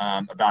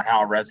about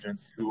how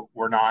residents who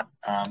were not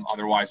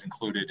otherwise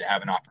included to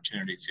have an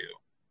opportunity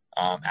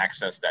to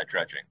access that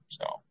dredging.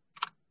 So.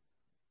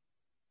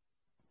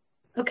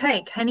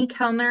 Okay, Kenny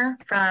Kellner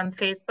from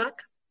Facebook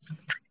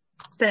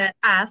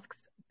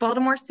asks,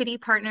 Baltimore City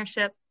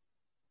partnership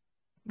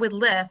with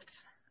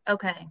Lyft.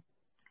 Okay,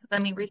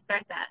 let me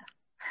restart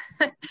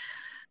that.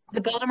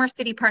 The Baltimore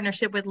City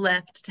partnership with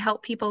Lyft to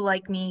help people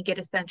like me get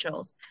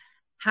essentials.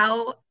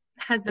 How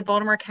has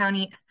Baltimore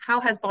County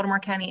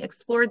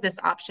explored this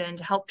option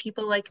to help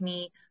people like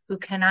me who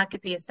cannot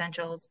get the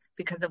essentials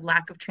because of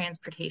lack of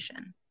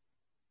transportation?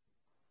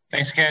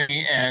 Thanks,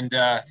 Kenny, and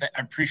I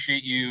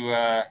appreciate you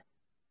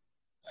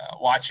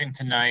watching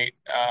tonight.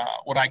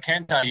 What I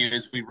can tell you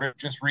is we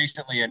just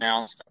recently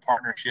announced a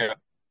partnership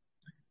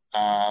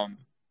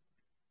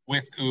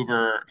with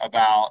Uber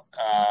about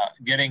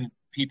getting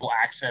people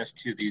access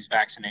to these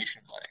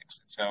vaccination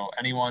clinics. So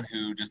anyone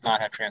who does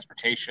not have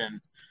transportation,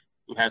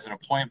 who has an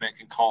appointment,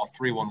 can call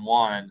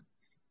 311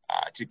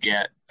 to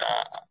get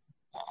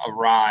a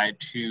ride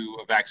to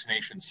a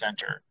vaccination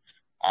center.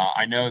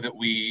 I know that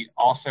we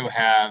also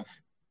have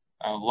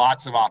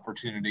lots of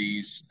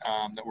opportunities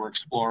that we're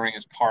exploring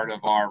as part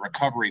of our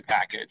recovery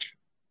package,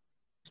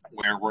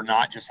 where we're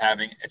not just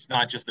it's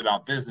not just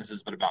about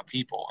businesses, but about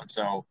people. And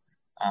so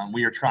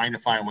we are trying to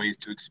find ways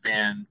to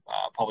expand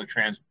public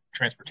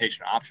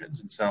transportation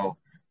options. And so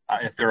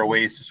if there are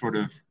ways to sort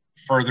of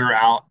further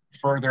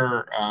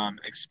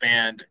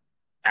expand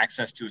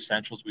access to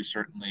essentials, we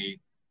certainly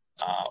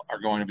are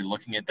going to be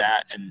looking at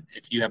that. And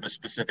if you have a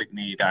specific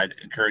need, I'd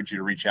encourage you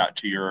to reach out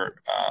to your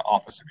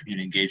Office of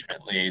Community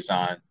Engagement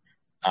liaison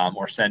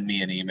or send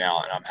me an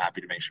email, and I'm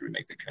happy to make sure we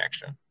make the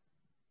connection.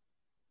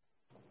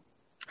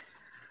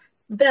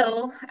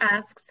 Bill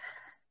asks,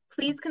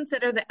 please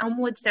consider the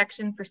Elmwood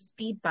section for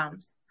speed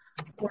bumps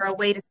or a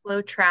way to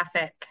slow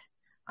traffic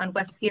on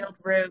Westfield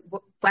Road,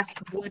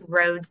 Westwood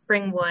Road,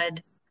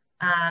 Springwood,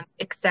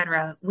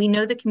 etc. We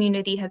know the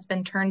community has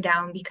been turned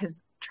down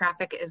because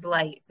traffic is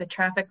light, the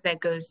traffic that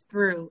goes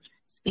through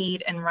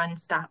speed and run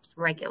stops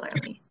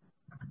regularly.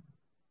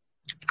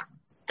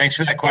 Thanks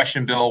for that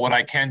question, Bill. What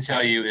I can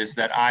tell you is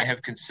that I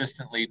have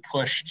consistently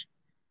pushed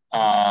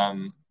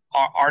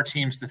our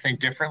teams to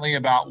think differently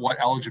about what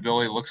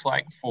eligibility looks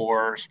like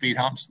for speed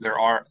humps. There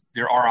are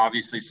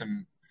obviously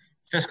some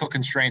fiscal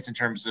constraints in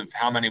terms of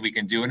how many we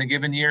can do in a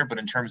given year, but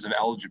in terms of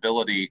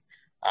eligibility,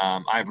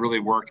 I've really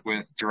worked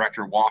with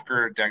Director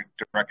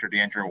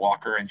Deandra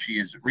Walker, and she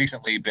has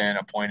recently been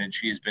appointed.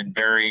 She's been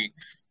very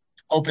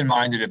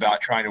open-minded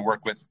about trying to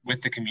work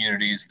with the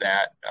communities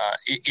that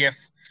if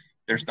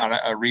there's not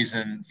a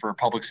reason for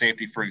public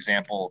safety, for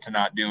example, to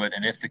not do it,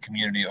 and if the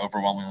community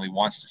overwhelmingly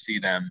wants to see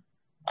them,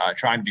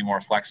 trying to be more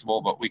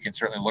flexible, but we can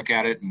certainly look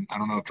at it. And I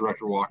don't know if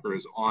Director Walker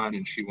is on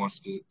and she wants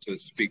to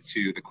speak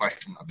to the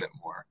question a bit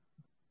more.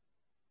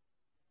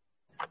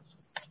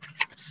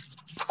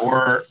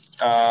 Or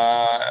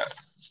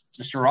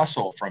Mr.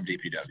 Russell from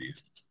DPW.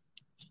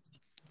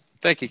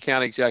 Thank you,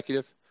 County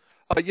Executive.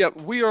 Yeah,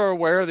 we are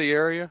aware of the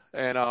area,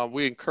 and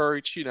we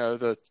encourage,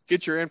 to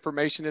get your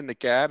information in the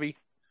Gabby,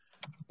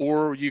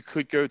 or you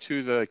could go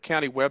to the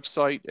county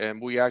website, and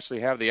we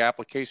actually have the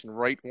application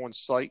right on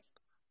site.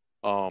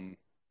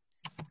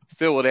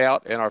 Fill it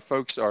out, and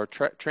our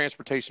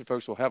transportation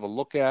folks will have a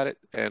look at it.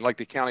 And like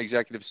the County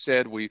Executive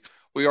said, we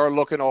are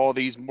looking at all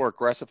these more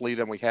aggressively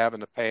than we have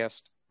in the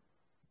past.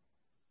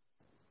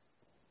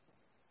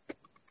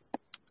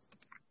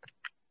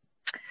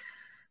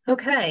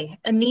 Okay,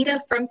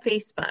 Anita from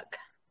Facebook.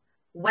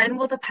 When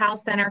will the PAL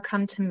Center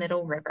come to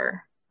Middle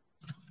River?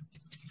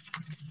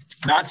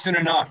 Not soon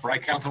enough, right,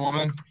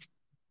 Councilwoman?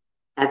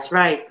 That's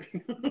right.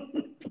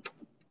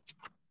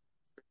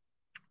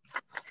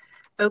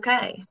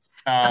 Okay.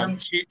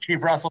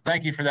 Chief Russell,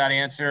 thank you for that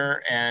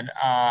answer. And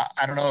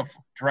I don't know if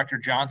Director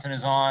Johnson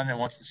is on and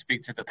wants to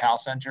speak to the PAL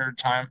Center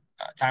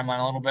timeline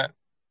a little bit.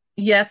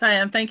 Yes, I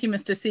am. Thank you,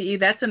 Mr. CE.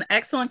 That's an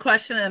excellent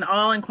question, and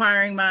all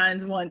inquiring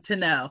minds want to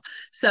know.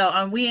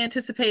 So we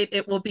anticipate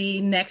it will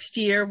be next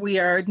year. We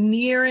are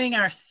nearing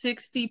our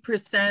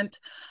 60%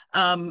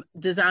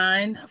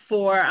 design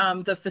for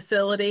the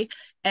facility,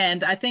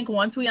 And I think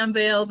once we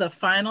unveil the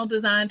final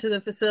design to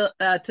the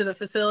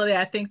facility,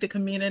 I think the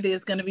community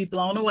is going to be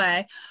blown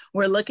away.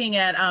 We're looking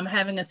at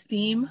having a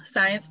STEAM,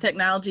 science,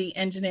 technology,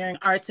 engineering,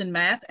 arts, and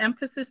math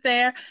emphasis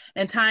there,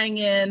 and tying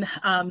in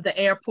the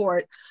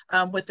airport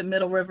with the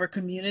Middle River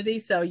community.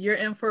 So you're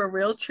in for a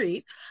real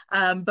treat.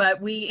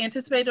 But we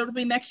anticipate it'll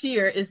be next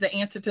year is the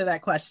answer to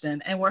that question.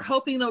 And we're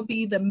hoping it'll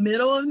be the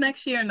middle of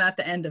next year, not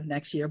the end of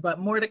next year, but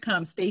more to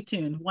come. Stay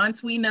tuned.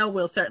 Once we know,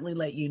 we'll certainly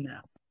let you know.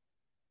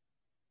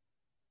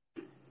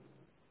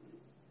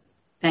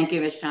 Thank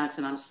you, Ms.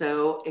 Johnson. I'm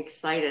so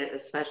excited,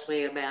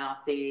 especially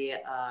about the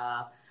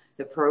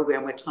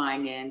program we're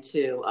tying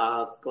into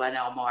Glen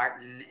L.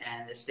 Martin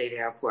and the state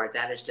airport.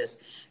 That is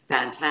just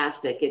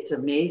fantastic. It's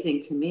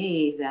amazing to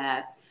me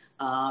that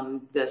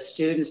the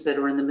students that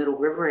are in the Middle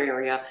River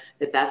area,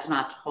 that's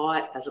not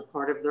taught as a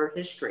part of their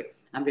history.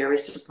 I'm very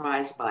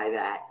surprised by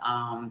that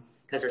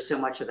because there's so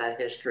much of that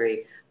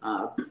history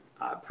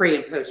pre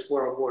and post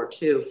World War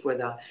II for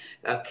the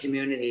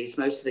communities.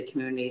 Most of the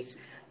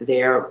communities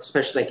there,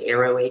 especially like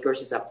Arrow Acres,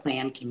 is a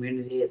planned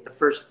community, the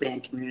first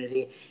planned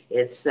community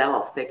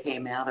itself that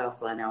came out of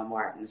Glen L.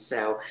 Martin.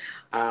 So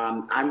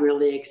I'm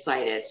really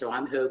excited. So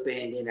I'm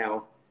hoping, you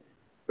know,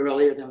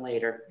 earlier than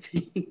later.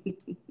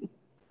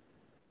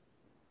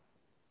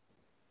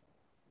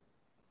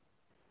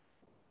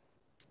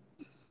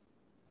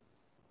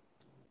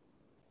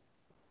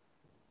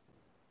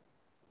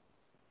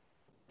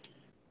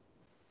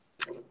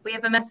 We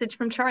have a message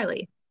from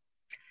Charlie.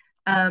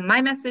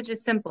 My message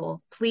is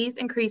simple. Please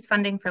increase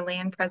funding for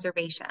land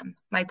preservation.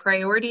 My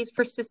priorities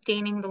for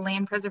sustaining the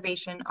land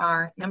preservation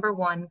are, number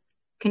one,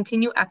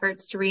 continue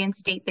efforts to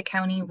reinstate the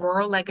county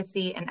rural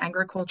legacy and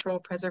agricultural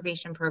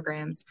preservation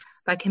programs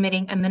by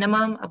committing a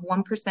minimum of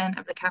 1%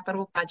 of the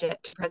capital budget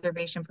to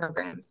preservation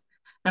programs.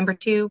 Number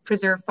two,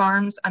 preserve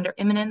farms under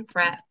imminent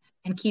threat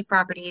and key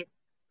properties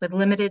with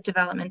limited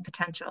development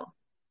potential.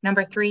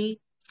 Number three,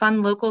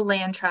 fund local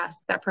land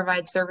trusts that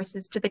provide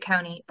services to the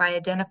county by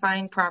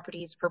identifying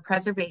properties for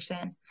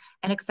preservation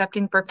and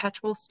accepting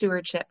perpetual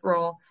stewardship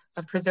role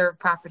of preserved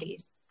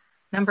properties.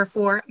 Number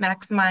four,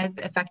 maximize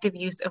the effective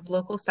use of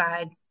local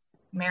side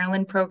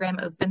Maryland program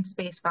open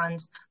space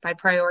funds by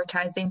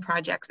prioritizing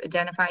projects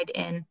identified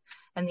in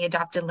and the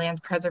adopted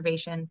land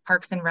preservation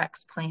Parks and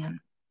Recs plan.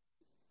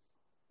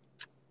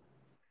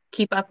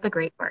 Keep up the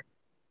great work.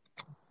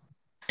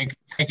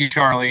 Thank you,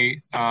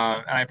 Charlie.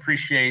 I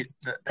appreciate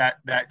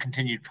that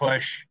continued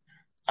push.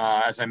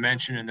 As I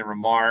mentioned in the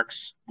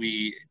remarks,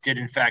 we did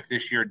in fact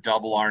this year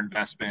double our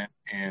investment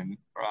in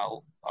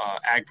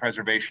ag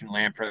preservation,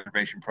 land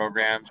preservation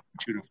programs,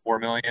 from $2 to $4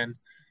 million.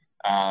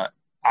 I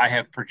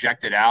have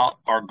projected out.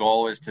 Our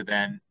goal is to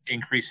then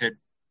increase it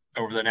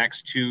over the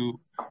next two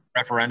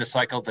referenda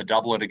cycle to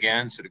double it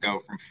again. So to go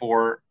from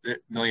 $4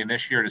 million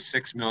this year to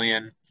 $6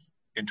 million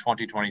in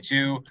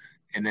 2022,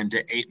 and then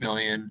to $8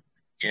 million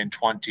in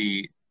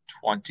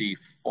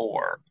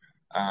 2024.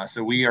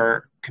 So we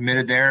are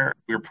committed there.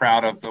 We're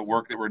proud of the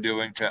work that we're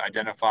doing to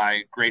identify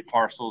great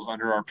parcels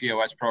under our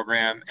POS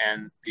program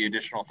and the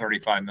additional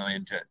 $35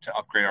 million to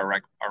upgrade our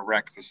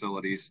rec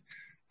facilities.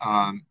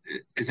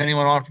 Is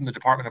anyone on from the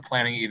Department of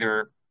Planning,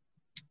 either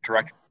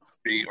Director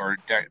or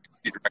Deputy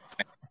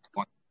Director,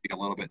 want to speak a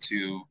little bit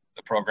to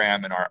the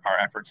program and our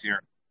efforts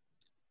here?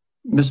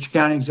 Mr.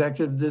 County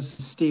Executive, this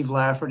is Steve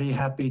Lafferty.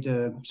 Happy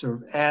to sort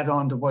of add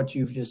on to what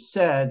you've just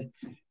said,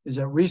 is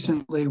that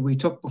recently we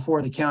took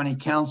before the County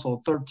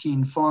Council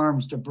 13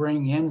 farms to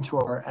bring into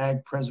our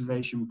ag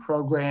preservation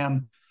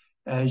program.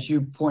 As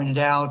you pointed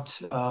out,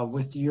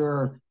 with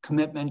your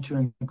commitment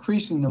to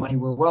increasing the money,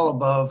 we're well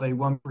above a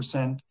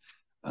 1%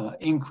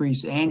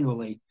 increase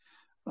annually.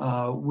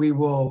 We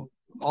will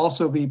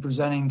also be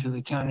presenting to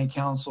the County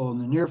Council in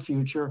the near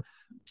future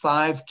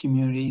 5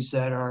 communities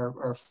that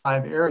are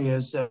 5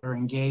 areas that are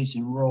engaged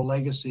in rural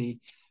legacy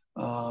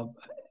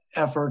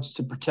efforts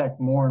to protect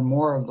more and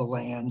more of the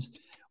lands.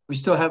 We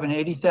still have an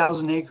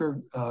 80,000 acre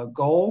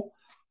goal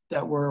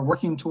that we're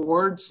working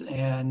towards,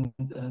 and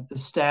the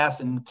staff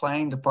and the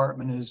planning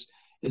department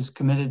is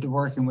committed to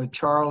working with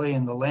Charlie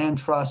and the land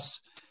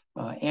trusts,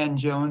 Ann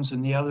Jones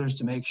and the others,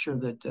 to make sure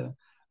that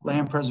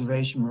land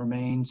preservation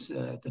remains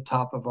at the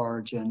top of our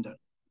agenda.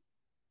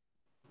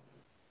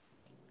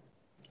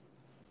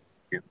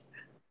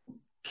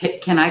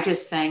 Can I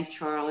just thank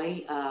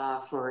Charlie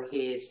for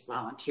his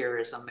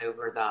volunteerism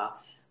over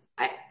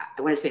I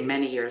want to say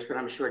many years, but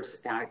I'm sure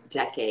it's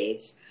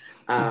decades,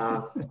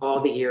 all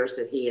the years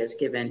that he has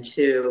given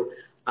to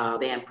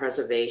land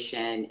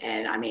preservation.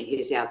 And I mean,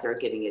 he's out there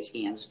getting his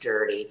hands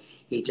dirty.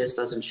 He just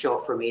doesn't show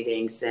up for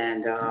meetings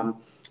and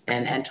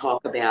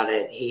talk about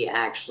it. He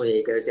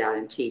actually goes out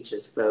and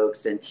teaches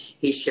folks, and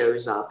he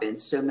shows up in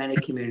so many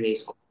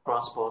communities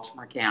across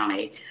Baltimore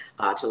County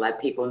to let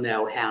people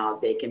know how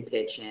they can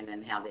pitch in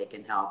and how they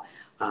can help.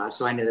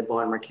 So I know that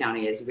Baltimore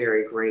County is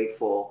very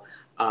grateful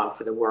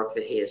for the work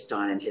that he has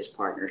done in his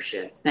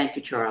partnership. Thank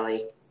you,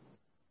 Charlie.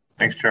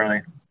 Thanks,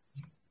 Charlie.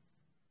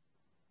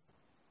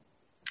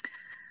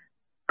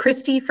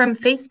 Christy from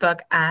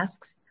Facebook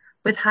asks,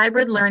 with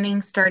hybrid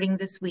learning starting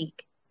this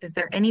week, Is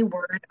there any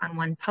word on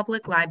when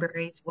public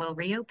libraries will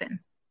reopen?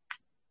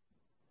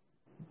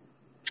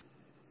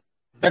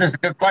 That is a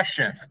good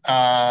question.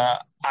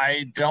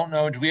 I don't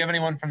know. Do we have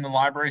anyone from the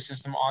library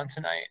system on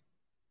tonight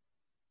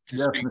to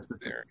Yes, speak Mr.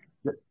 there?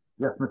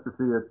 Yes, Mr.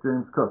 C. It's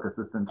James Cook,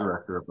 Assistant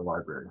Director of the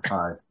Library.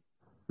 Hi.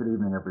 Good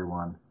evening,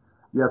 everyone.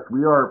 Yes,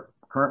 we are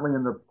currently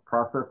in the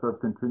process of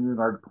continuing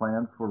our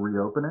plans for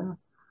reopening.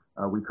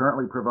 We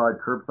currently provide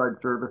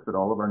curbside service at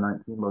all of our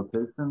 19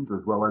 locations,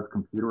 as well as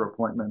computer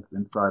appointments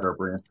inside our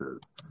branches.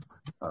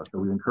 So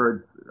we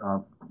encourage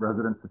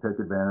residents to take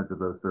advantage of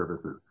those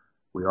services.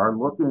 We are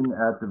looking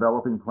at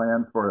developing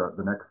plans for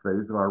the next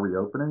phase of our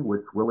reopening,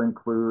 which will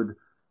include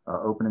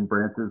opening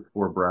branches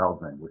for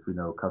browsing, which we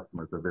know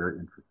customers are very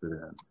interested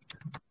in.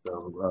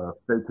 So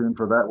stay tuned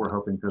for that. We're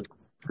hoping to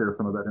share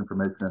some of that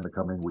information in the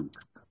coming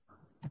weeks.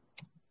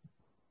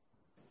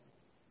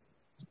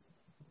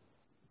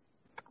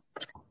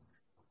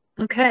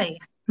 Okay,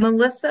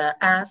 Melissa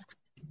asks,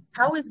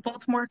 how is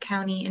Baltimore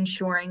County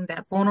ensuring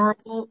that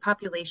vulnerable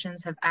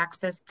populations have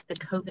access to the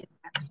COVID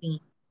vaccine?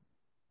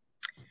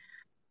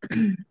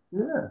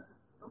 Yeah.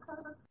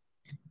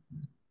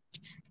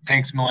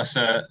 Thanks,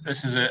 Melissa.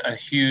 This is a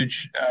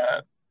huge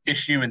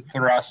issue and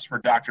thrust for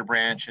Dr.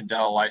 Branch and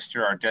Della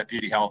Leister, our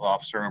Deputy Health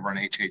Officer over on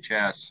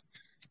HHS.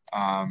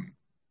 And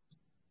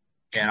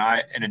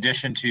in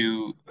addition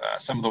to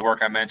some of the work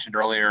I mentioned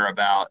earlier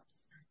about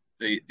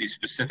the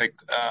specific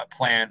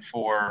plan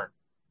for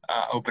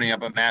opening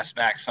up a mass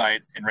vac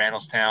site in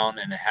Randallstown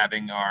and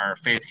having our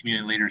faith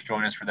community leaders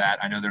join us for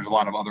that, I know there's a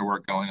lot of other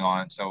work going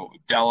on. So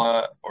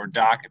Della or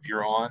Doc, if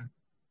you're on.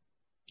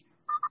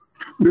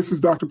 This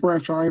is Dr.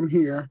 Branch. I am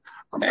here.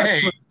 Hey.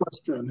 Excellent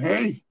question.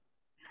 Hey.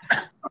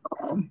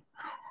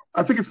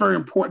 I think it's very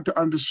important to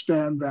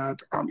understand that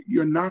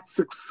you're not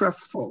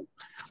successful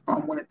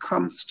when it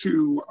comes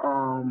to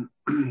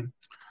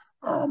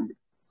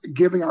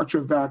giving out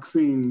your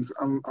vaccines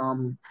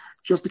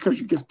just because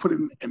you just put it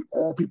in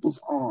all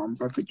people's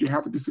arms. I think you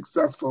have to be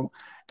successful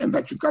in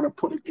that you've got to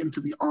put it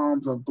into the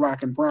arms of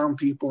Black and brown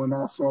people and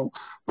also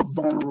the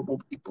vulnerable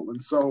people.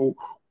 And so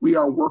we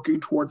are working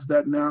towards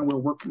that now. We're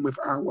working with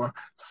our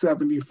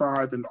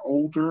 75 and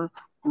older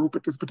group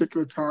at this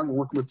particular time. We're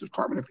working with the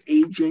Department of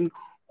Aging,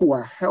 who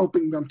are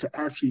helping them to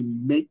actually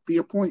make the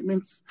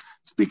appointments,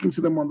 speaking to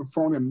them on the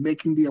phone and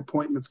making the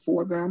appointments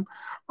for them.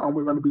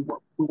 We're going to be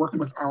working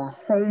with our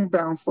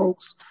homebound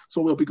folks.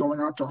 So we'll be going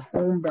out to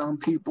homebound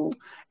people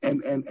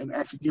and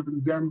actually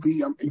giving them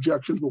the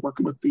injections. We're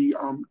working with the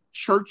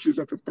churches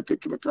at this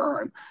particular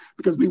time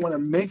because we want to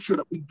make sure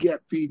that we get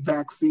the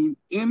vaccine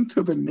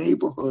into the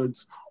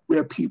neighborhoods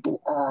where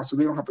people are so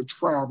they don't have to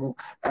travel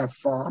as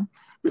far.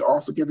 We're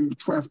also giving the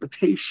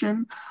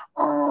transportation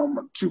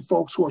to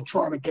folks who are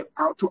trying to get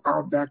out to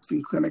our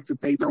vaccine clinics. If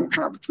they don't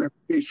have the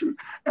transportation,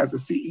 as the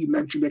CE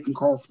mentioned, they can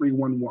call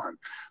 311.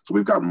 So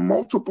we've got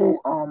multiple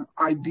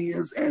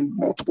ideas and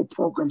multiple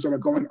programs that are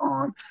going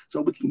on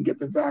so we can get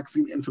the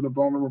vaccine into the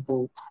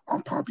vulnerable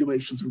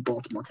populations in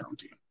Baltimore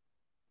County.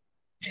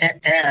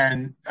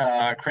 And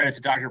credit to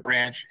Dr.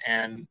 Branch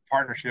and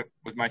partnership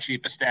with my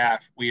chief of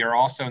staff, we are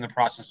also in the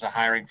process of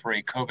hiring for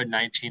a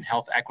COVID-19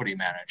 health equity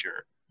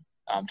manager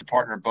to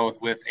partner both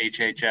with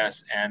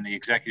HHS and the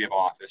executive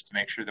office to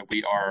make sure that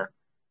we are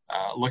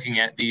looking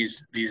at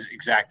these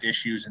exact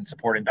issues and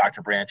supporting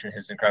Dr. Branch and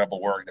his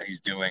incredible work that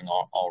he's doing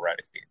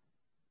already.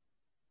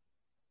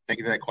 Thank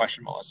you for that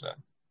question, Melissa.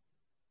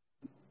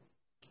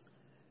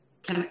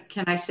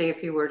 Can I say a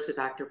few words to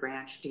Dr.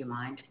 Branch? Do you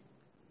mind?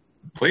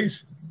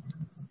 Please.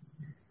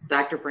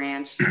 Dr.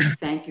 Branch,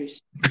 thank you so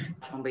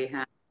much on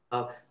behalf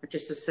of not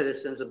just the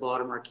citizens of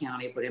Baltimore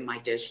County, but in my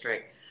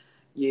district.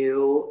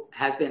 You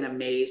have been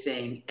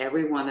amazing.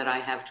 Everyone that I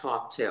have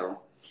talked to,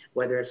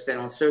 whether it's been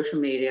on social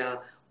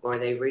media or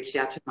they've reached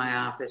out to my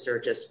office or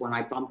just when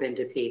I bump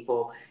into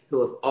people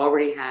who have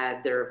already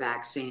had their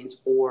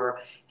vaccines or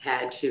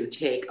had to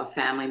take a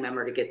family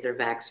member to get their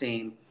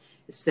vaccine,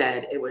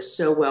 said it was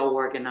so well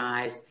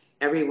organized.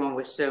 Everyone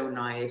was so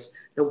nice.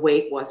 The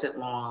wait wasn't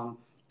long.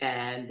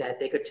 And that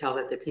they could tell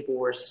that the people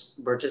were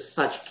just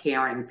such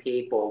caring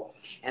people.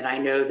 And I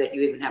know that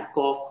you even have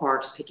golf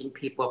carts picking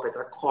people up with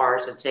their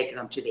cars and taking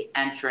them to the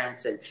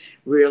entrance and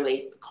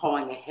really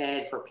calling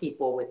ahead for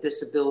people with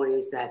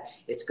disabilities that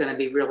it's going to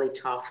be really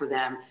tough for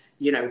them,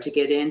 you know, to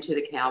get into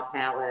the Cow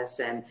Palace.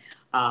 And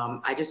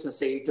I just want to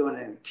say you're doing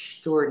an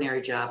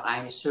extraordinary job. I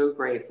am so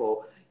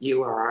grateful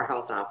you are our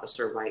health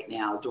officer right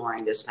now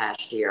during this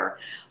past year.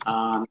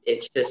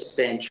 It's just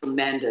been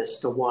tremendous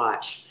to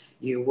watch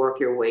you work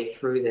your way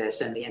through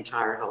this and the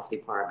entire health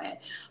department.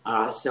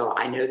 So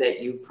I know that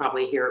you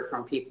probably hear it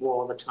from people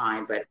all the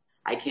time, but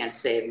I can't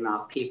say it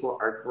enough. People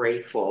are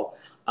grateful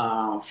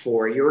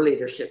for your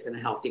leadership in the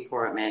health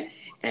department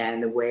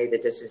and the way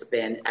that this has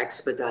been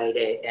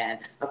expedited. And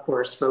of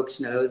course, folks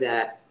know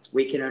that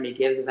we can only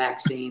give the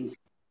vaccines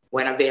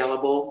when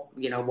available,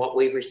 you know, what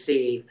we've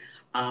received.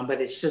 But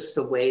it's just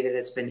the way that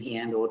it's been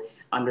handled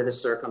under the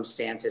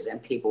circumstances,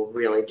 and people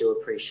really do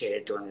appreciate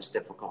it during this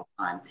difficult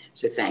time.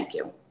 So thank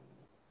you.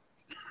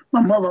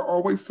 My mother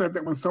always said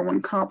that when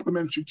someone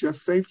compliments you,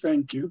 just say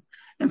thank you.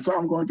 And so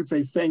I'm going to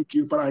say thank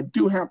you. But I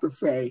do have to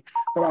say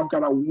that I've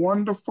got a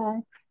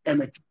wonderful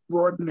and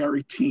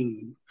extraordinary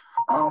team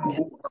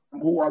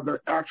who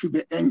are actually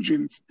the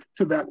engines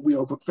to that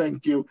wheel. So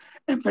thank you.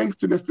 And thanks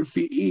to Mr.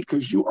 CE,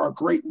 because you are a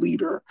great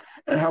leader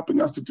and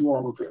helping us to do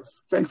all of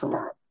this. Thanks a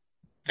lot.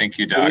 Thank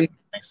you, Doc.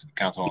 Thanks,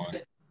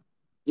 Councilwoman.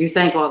 You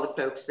thank all the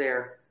folks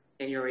there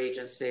in your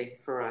agency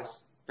for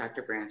us,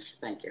 Dr. Branch.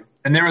 Thank you.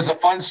 And there was a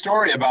fun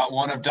story about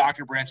one of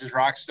Dr. Branch's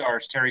rock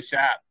stars, Terry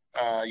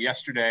Sapp,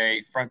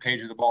 yesterday, front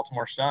page of the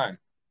Baltimore Sun.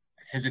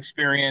 His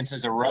experience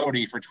as a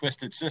roadie for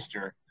Twisted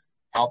Sister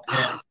helped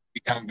him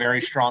become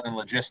very strong in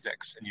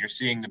logistics, and you're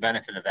seeing the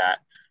benefit of that.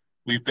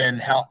 We've been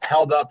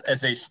held up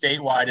as a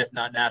statewide, if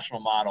not national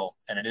model,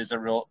 and it is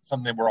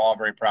something we're all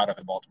very proud of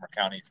in Baltimore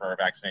County for our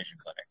vaccination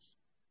clinics.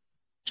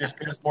 Just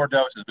get us more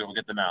doses, we will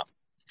get them out.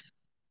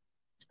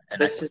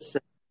 And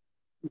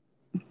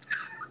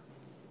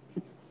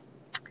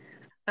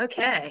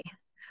Okay.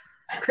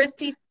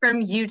 Christy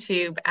from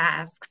YouTube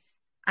asks,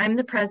 I'm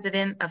the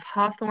president of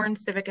Hawthorne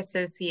Civic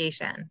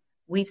Association.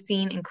 We've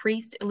seen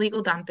increased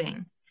illegal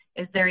dumping.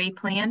 Is there a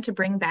plan to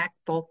bring back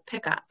bulk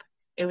pickup?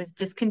 It was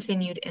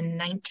discontinued in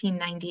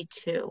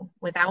 1992.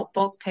 Without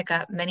bulk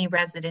pickup, many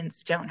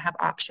residents don't have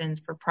options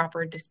for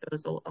proper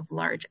disposal of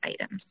large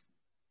items.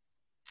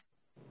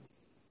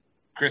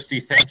 Christy,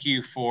 thank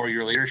you for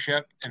your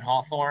leadership in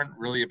Hawthorne.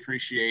 Really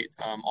appreciate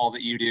all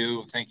that you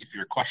do. Thank you for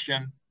your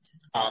question.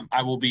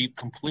 I will be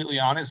completely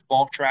honest,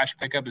 bulk trash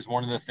pickup is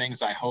one of the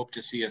things I hope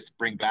to see us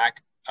bring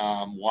back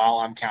while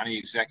I'm county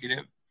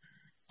executive.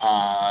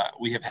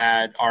 We have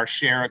had our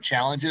share of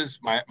challenges.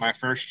 My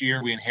first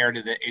year, we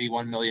inherited an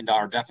 $81 million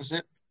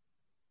deficit.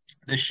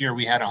 This year,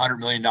 we had $100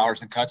 million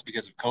in cuts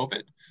because of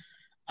COVID.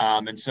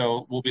 And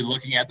so we'll be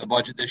looking at the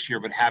budget this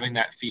year, but having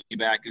that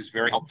feedback is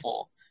very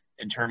helpful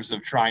in terms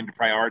of trying to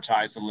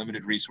prioritize the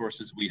limited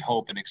resources we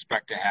hope and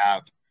expect to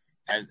have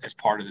as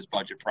part of this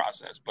budget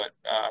process. But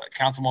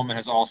Councilwoman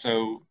has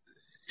also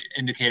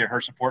indicated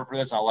her support for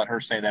this. I'll let her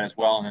say that as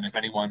well. And then if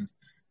anyone,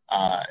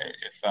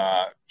 if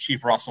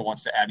Chief Russell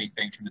wants to add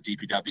anything from the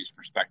DPW's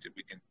perspective,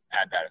 we can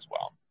add that as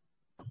well.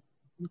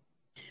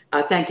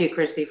 Thank you,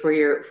 Christy, for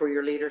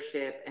your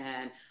leadership.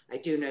 And I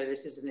do know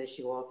this is an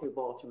issue all through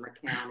Baltimore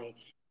County.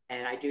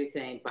 And I do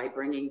think by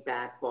bringing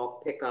back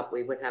bulk pickup,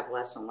 we would have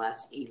less and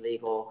less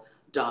illegal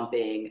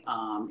dumping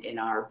in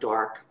our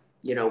dark,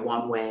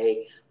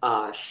 one-way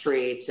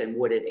streets and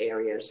wooded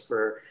areas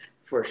for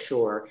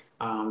sure.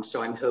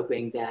 So I'm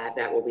hoping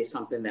that will be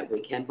something that we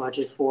can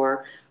budget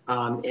for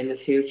in the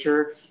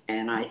future.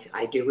 And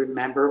I do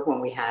remember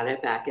when we had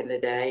it back in the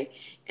day.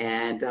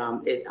 And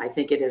I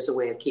think it is a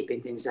way of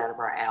keeping things out of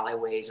our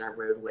alleyways, our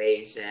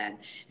roadways, and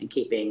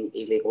keeping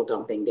illegal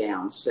dumping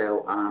down.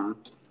 So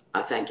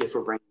thank you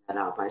for bringing that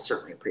up. I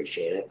certainly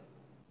appreciate it.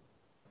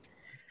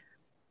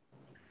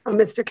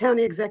 Mr.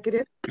 County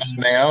Executive. Ms.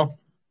 Mayo.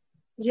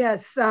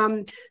 Yes,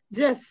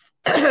 just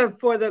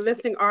for the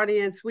listening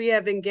audience, we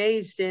have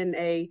engaged in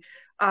a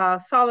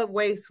solid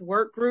waste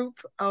work group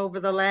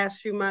over the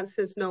last few months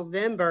since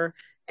November,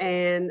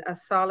 and a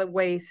solid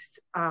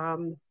waste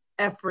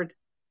effort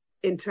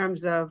in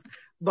terms of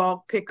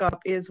bulk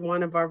pickup is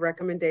one of our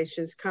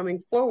recommendations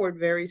coming forward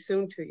very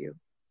soon to you.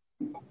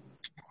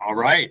 All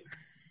right.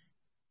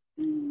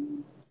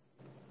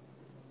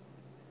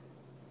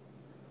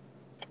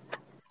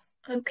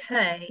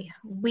 Okay,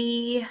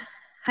 we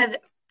had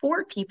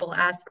 4 people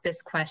ask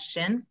this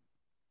question.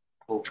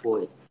 Oh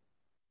boy.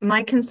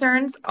 My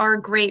concerns are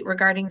great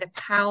regarding the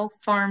POW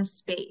farm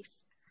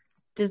space.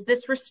 During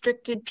this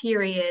restricted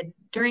period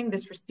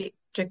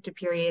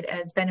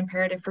has been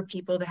imperative for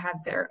people to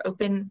have their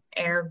open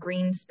air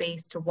green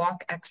space to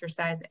walk,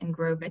 exercise, and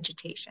grow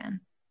vegetation.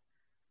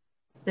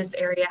 This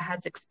area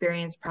has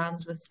experienced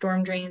problems with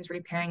storm drains,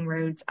 repairing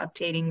roads,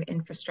 updating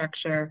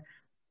infrastructure.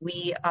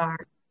 We are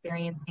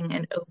experiencing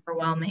an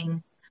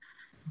overwhelming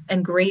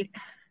and greater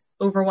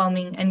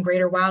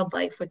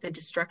wildlife with the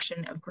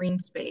destruction of green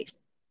space.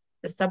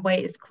 The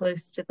subway is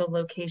close to the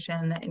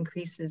location that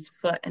increases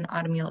foot and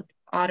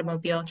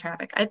automobile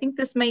traffic. I think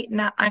this might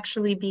not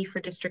actually be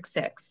for District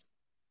 6.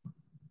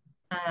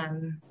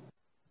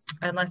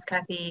 Unless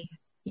Kathy,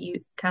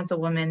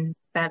 Councilwoman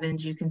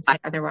Bevins, you can say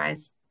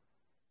otherwise.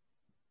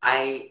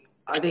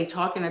 Are they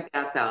talking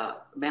about the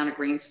amount of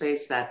green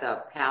space that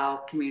the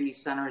POW Community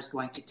Center is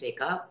going to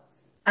take up?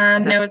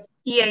 No, it's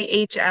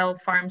PAHL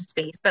farm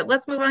space. But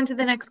let's move on to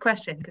the next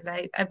question, because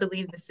I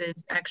believe this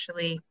is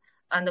actually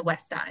on the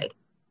west side.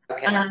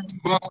 Okay.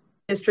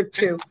 District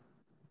 2.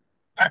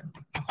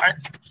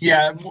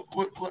 Yeah,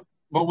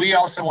 but we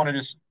also want to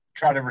just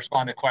try to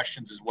respond to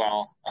questions as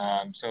well.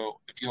 So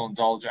if you'll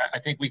indulge, I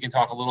think we can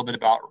talk a little bit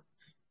about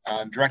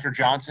Director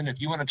Johnson,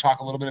 if you want to talk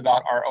a little bit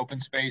about our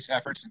open space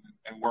efforts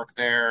and work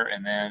there.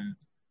 And then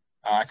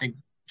I think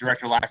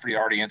Director Lafferty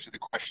already answered the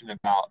question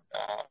about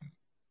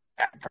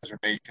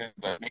preservation,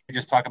 but maybe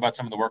just talk about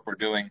some of the work we're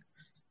doing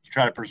to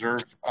try to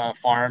preserve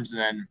farms. And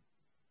then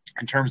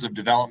in terms of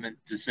development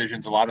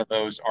decisions, a lot of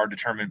those are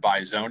determined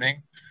by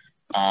zoning.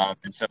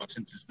 And so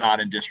since it's not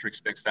in District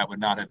 6, that would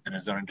not have been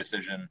a zoning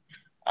decision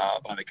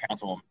by the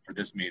council for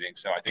this meeting.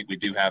 So I think we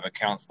do have a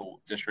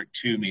council District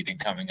 2 meeting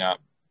coming up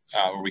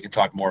where we can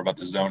talk more about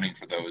the zoning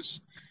for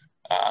those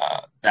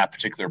that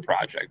particular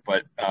project.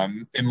 But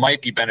it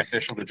might be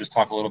beneficial to just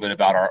talk a little bit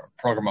about our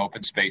program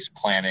open space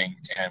planning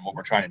and what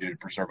we're trying to do to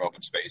preserve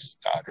open space.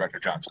 Director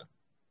Johnson.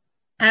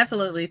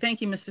 Absolutely.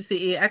 Thank you, Mr.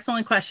 CE.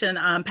 Excellent question.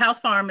 Powell's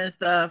Farm is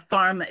the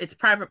farm. It's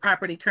private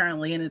property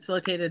currently, and it's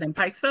located in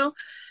Pikesville.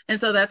 And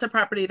so that's a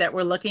property that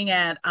we're looking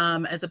at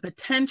as a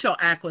potential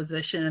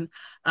acquisition.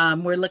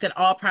 We're looking at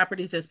all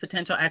properties as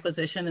potential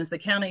acquisition. As the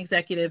county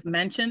executive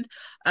mentioned,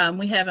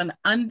 we have an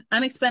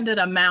unexpended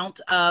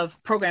amount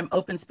of program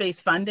open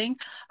space funding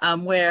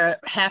where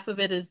half of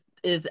it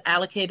is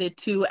allocated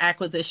to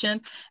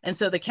acquisition. And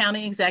so the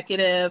county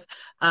executive,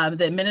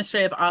 the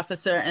administrative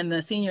officer, and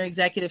the senior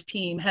executive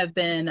team have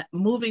been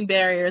moving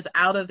barriers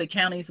out of the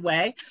county's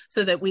way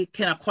so that we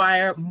can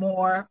acquire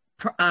more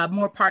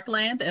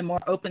parkland and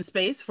more open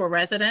space for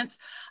residents.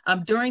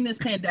 During this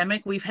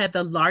pandemic, we've had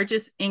the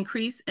largest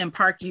increase in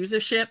park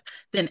usership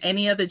than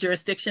any other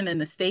jurisdiction in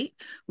the state.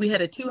 We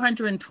had a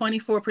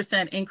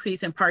 224%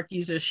 increase in park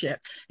usership,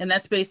 and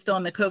that's based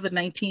on the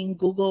COVID-19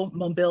 Google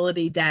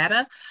mobility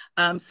data.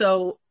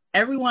 So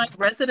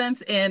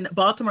residents in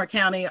Baltimore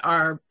County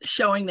are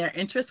showing their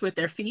interest with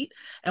their feet,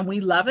 and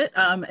we love it.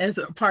 As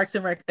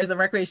a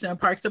Recreation and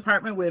Parks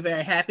Department, we're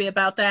very happy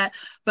about that.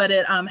 But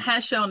it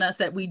has shown us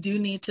that we do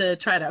need to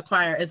try to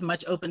acquire as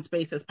much open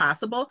space as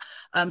possible.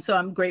 So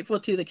I'm grateful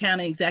to the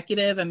county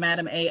executive and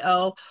Madam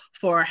AO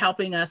for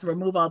helping us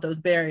remove all those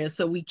barriers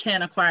so we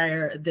can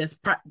acquire these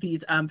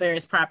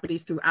various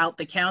properties throughout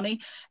the county.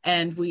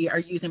 And we are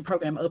using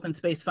program open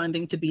space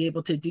funding to be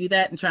able to do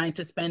that and trying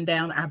to spend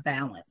down our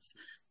balance.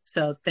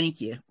 So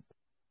thank you.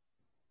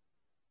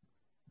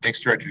 Thanks,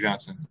 Director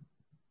Johnson.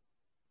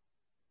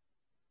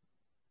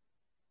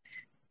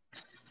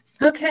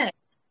 Okay.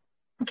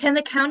 Can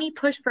the county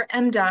push for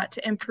MDOT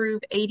to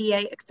improve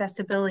ADA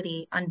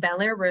accessibility on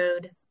Bel Air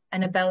Road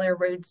and a Bel Air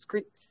Road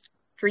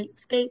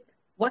streetscape?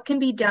 What can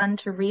be done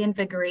to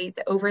reinvigorate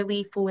the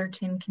Overly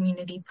Fullerton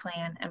community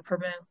plan and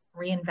promote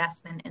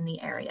reinvestment in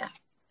the area?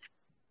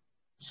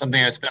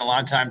 Something I spent a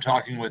lot of time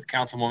talking with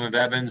Councilwoman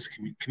Bevins,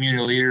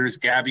 community leaders,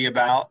 Gabby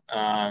about.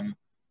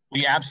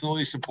 We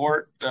absolutely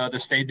support the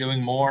state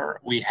doing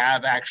more. We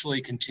have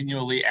actually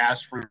continually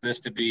asked for this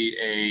to be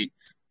a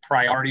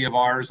priority of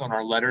ours on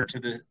our letter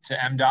to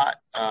MDOT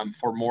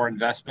for more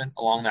investment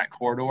along that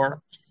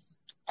corridor.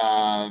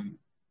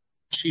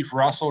 Chief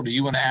Russell, do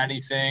you want to add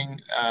anything,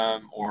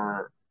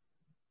 or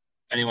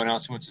anyone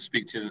else who wants to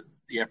speak to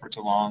the efforts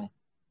along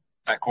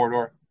that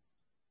corridor?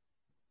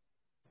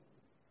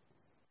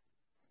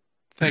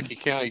 Thank you,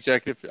 County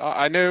Executive.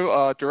 I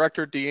know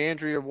Director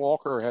DeAndrea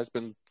Walker has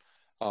been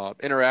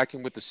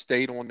interacting with the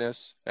state on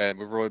this, and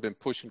we've really been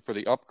pushing for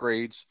the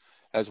upgrades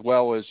as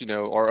well as,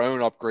 our own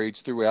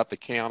upgrades throughout the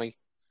county.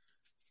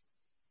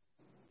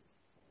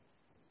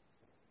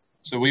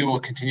 So we will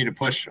continue to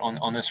push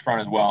on this front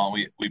as well.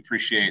 And we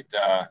appreciate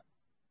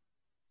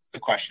the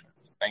question.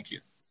 Thank you.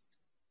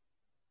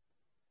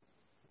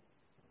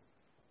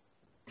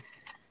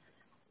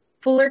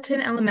 Fullerton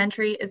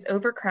Elementary is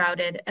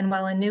overcrowded, and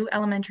while a new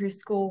elementary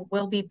school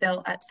will be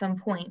built at some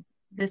point,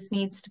 this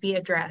needs to be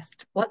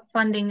addressed. What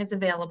funding is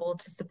available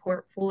to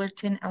support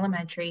Fullerton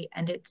Elementary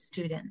and its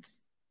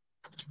students?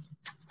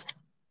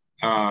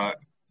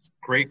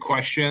 Great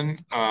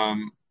question.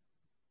 In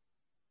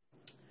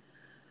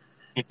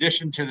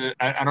addition to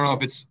I don't know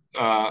if it's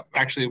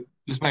actually,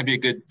 this might be a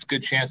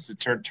good chance to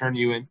turn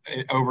you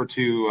over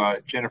to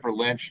Jennifer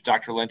Lynch.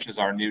 Dr. Lynch is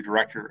our new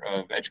Director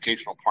of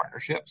Educational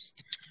Partnerships.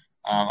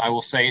 I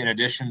will say, in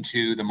addition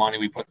to the money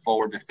we put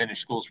forward to finish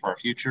Schools for Our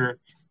Future,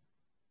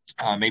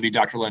 maybe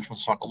Dr. Lynch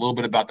wants to talk a little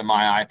bit about the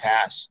My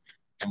iPass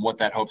and what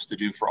that hopes to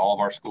do for all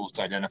of our schools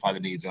to identify the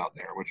needs out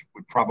there, which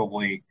would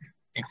probably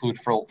include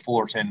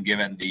Fullerton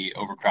given the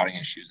overcrowding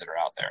issues that are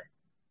out there.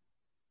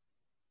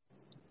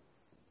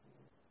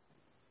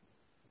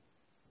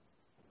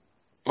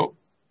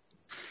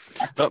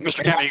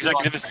 Mr. County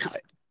Executive,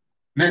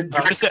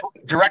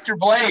 Director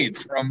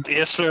Blades from.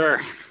 Yes,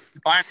 sir.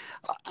 Fine.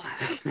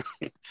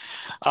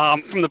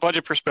 From the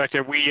budget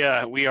perspective, we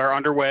are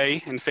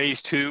underway in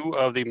phase 2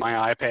 of the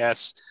My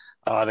iPass,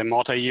 the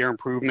multi-year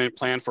improvement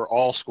plan for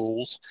all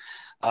schools.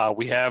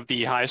 We have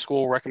the high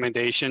school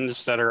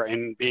recommendations that are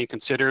being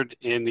considered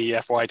in the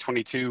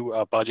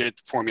FY22 budget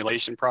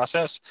formulation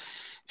process,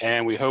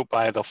 and we hope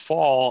by the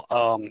fall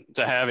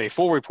to have a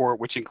full report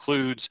which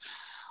includes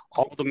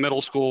all the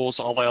middle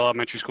schools, all the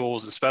elementary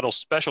schools, and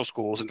special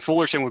schools. And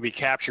Fullerton would be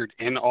captured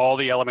in all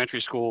the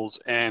elementary schools,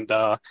 and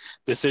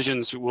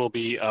decisions will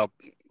be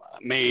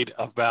made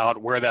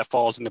about where that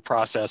falls in the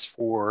process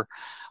for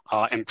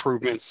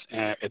improvements,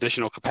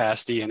 additional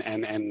capacity,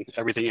 and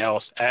everything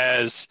else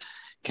as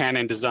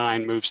Canon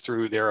Design moves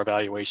through their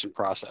evaluation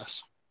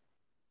process.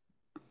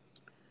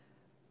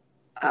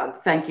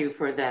 Thank you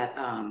for that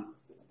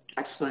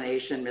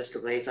explanation,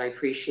 Mr. Blades. I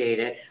appreciate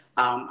it.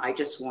 I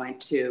just want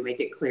to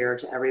make it clear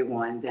to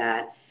everyone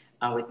that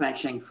with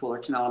mentioning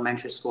Fullerton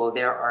Elementary School,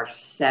 there are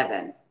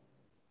seven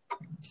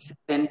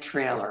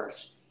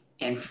trailers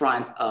in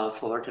front of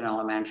Fullerton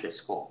Elementary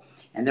School.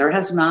 And there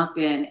has not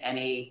been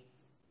any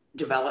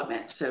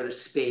development, so to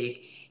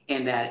speak,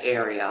 in that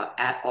area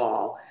at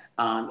all.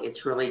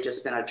 It's really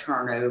just been a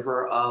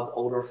turnover of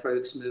older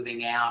folks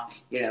moving out.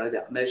 You know,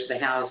 most of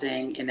the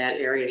housing in that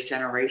area is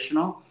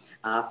generational.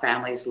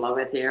 Families love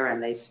it there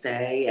and they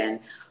stay. And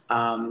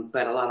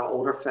but a lot of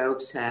older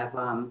folks have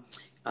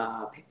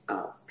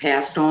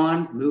passed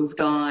on,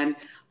 moved on,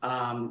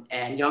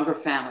 and younger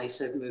families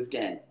have moved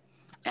in.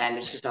 And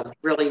it's just a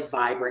really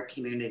vibrant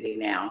community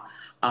now.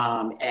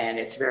 And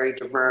it's very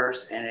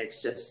diverse, and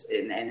it's just,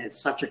 and it's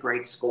such a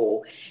great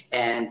school.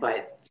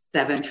 But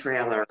 7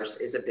 trailers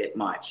is a bit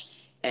much.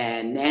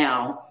 And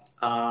now,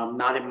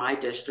 not in my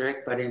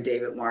district, but in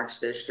David Mark's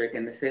district,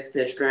 in the 5th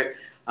district,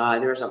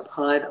 there's a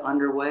PUD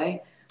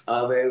underway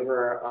of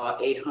over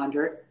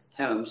 800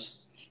 homes.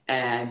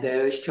 And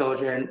those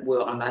children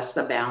will, unless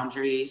the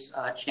boundaries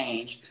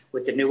change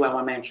with the new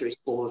elementary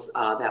schools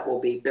that will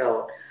be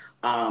built,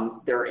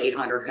 there are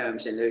 800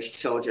 homes, and those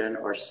children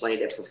are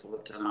slated for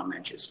Fullerton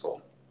Elementary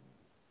School.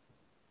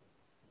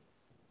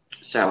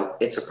 So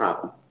it's a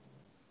problem.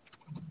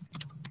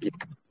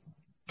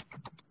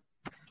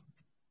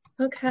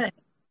 Okay.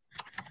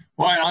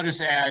 Well, and I'll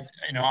just add,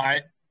 you know,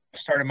 I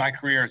started my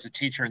career as a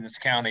teacher in this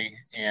county,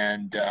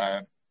 and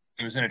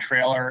it was in a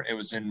trailer. It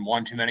was in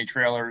one too many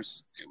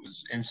trailers. It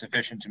was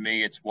insufficient to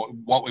me. It's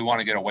what we want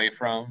to get away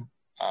from,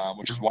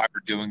 which is why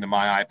we're doing the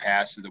My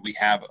iPass, so that we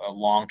have a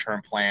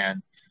long-term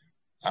plan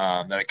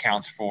that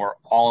accounts for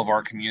all of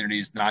our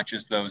communities, not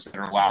just those that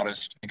are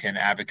loudest and can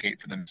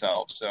advocate for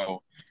themselves.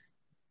 So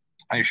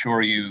I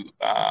assure you,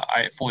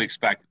 I fully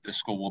expect that this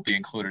school will be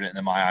included in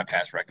the My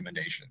iPass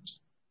recommendations.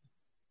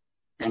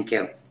 Thank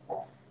you.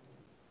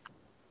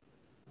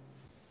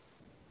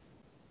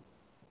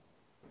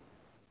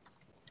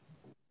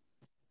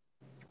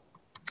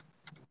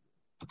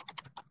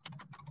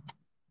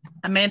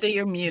 Amanda,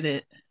 you're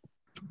muted.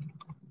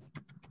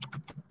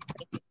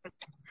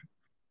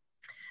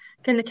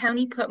 Can the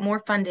county put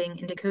more funding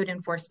into code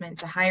enforcement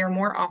to hire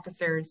more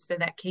officers so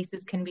that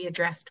cases can be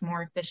addressed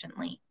more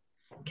efficiently?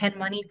 Can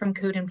money from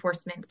code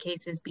enforcement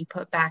cases be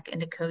put back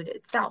into code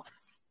itself?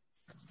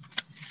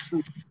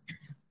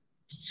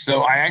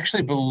 So I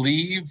actually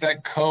believe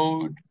that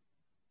code,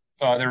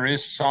 there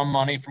is some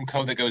money from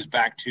code that goes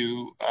back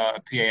to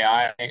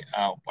PAI.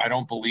 I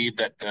don't believe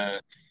that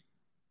the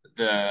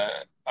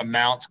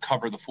amounts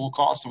cover the full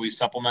cost, so we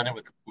supplement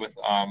it with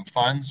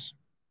funds.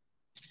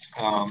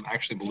 I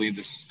actually believe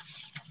this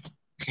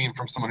came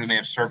from someone who may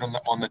have served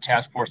on the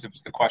task force. It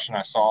was the question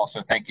I saw.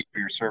 So thank you for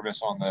your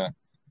service on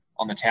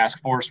the task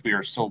force. We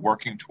are still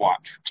working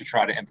to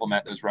try to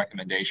implement those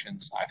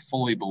recommendations. I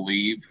fully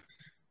believe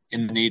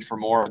in the need for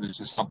more.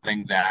 This is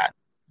something that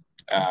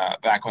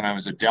back when I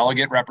was a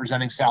delegate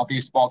representing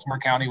Southeast Baltimore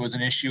County was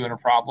an issue and a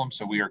problem.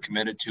 So we are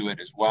committed to it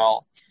as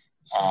well.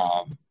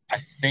 I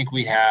think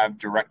we have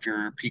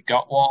Director Pete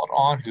Gutwald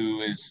on,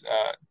 who is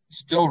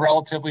still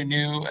relatively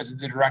new as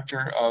the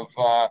director of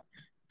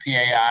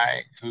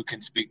PAI, who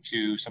can speak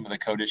to some of the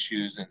code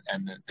issues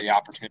and the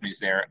opportunities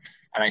there.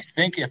 And I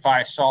think if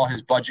I saw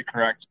his budget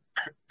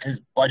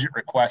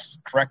requests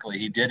correctly,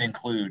 he did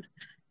include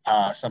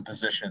some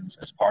positions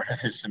as part of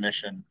his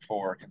submission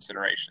for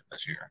consideration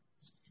this year.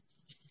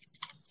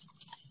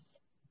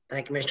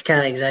 Thank you, Mr.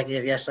 County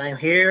Executive. Yes, I'm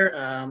here,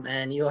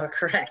 and you are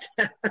correct.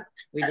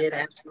 We did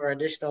ask for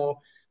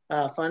additional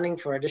funding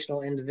for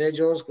additional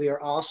individuals. We are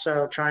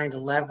also trying to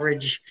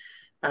leverage,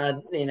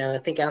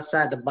 think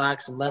outside the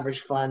box and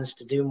leverage funds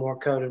to do more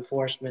code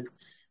enforcement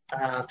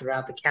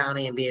throughout the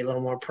county and be a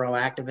little more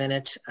proactive in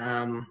it.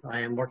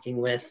 I am working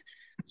with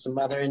some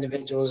other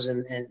individuals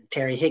and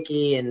Terry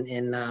Hickey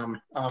in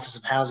Office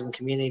of Housing and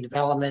Community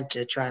Development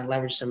to try and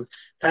leverage some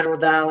federal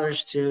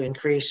dollars to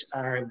increase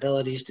our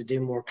abilities to do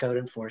more code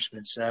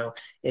enforcement. So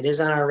it is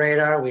on our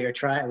radar. We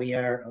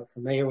are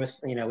familiar with,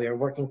 we are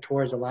working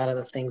towards a lot of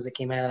the things that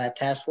came out of that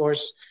task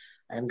force.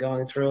 I'm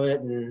going through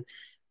it and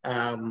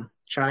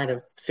trying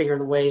to figure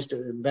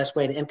the best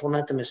way to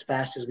implement them as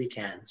fast as we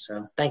can.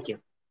 So thank you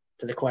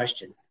for the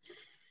question.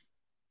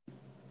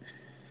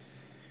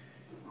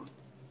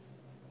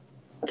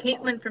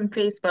 Caitlin from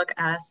Facebook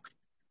asks,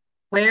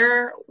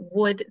 where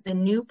would the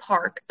new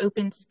park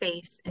open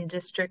space in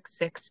District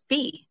 6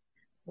 be?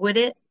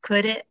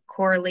 Could it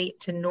correlate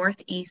to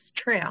Northeast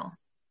Trail?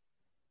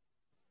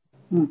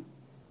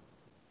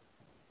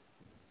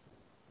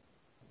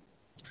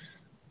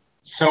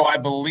 So I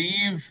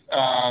believe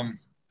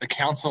the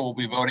council will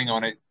be voting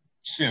on it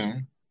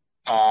soon.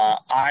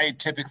 I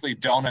typically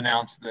don't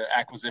announce the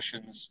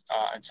acquisitions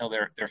until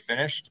they're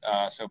finished.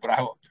 But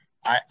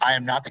I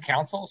am not the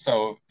council,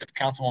 so if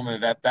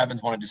Councilwoman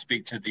Bevins wanted to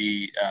speak to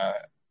the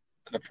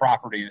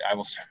property, I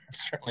will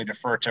certainly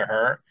defer to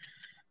her.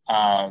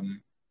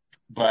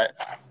 But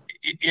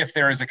if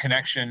there is a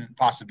connection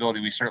possibility,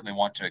 we certainly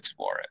want to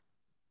explore it.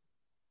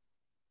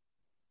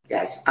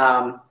 Yes.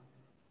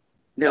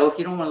 No, if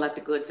you don't want to let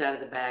the goods out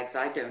of the bags,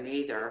 I don't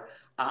either.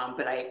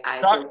 But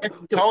it's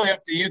totally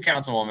up to you,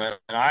 Councilwoman.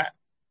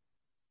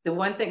 The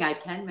one thing I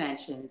can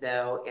mention,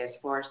 though, as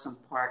far as some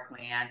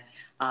parkland,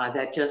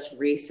 that just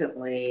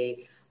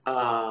recently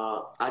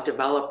a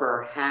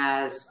developer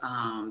has,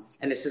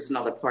 and this is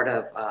another part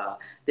of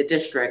the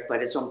district,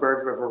 but it's on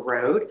Bird River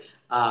Road,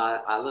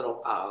 a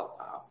little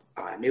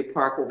new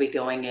park will be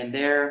going in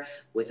there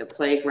with a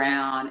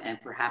playground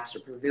and perhaps a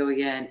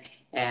pavilion.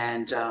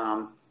 And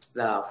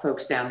the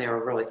folks down there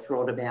are really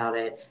thrilled about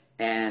it.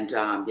 And,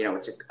 you know,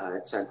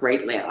 it's a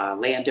great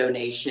land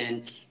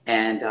donation.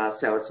 And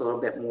so it's a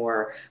little bit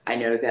more, I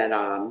know that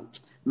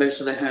most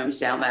of the homes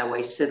down that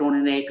way sit on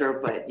an acre,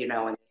 but, you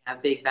know, and they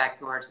have big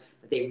backyards,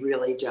 but they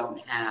really don't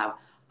have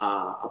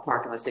a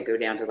park unless they go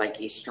down to like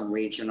Eastern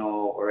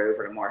Regional or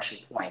over to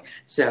Marshy Point.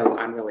 So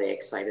I'm really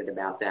excited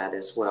about that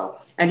as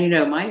well. And, you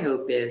know, my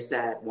hope is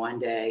that one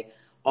day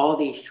all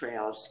these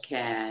trails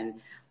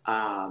can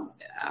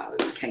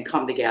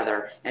come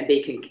together and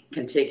be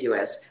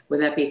contiguous.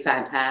 Wouldn't that be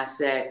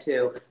fantastic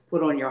to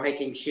put on your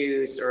hiking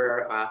shoes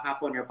or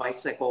hop on your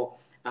bicycle,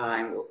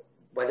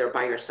 whether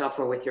by yourself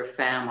or with your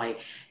family,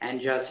 and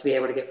just be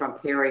able to get from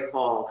Perry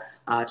Hall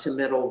to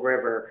Middle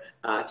River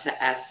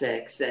to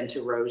Essex and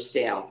to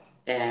Rosedale,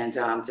 and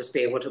just be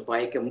able to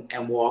bike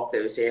and walk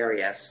those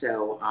areas.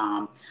 So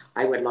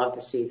I would love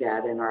to see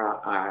that. And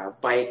our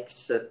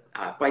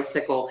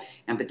bicycle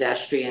and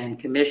pedestrian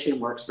commission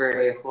works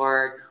very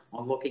hard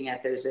on looking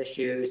at those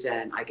issues,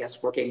 and I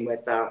guess working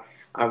with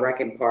rec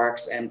and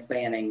parks and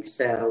planning.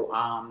 So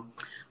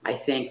I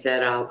think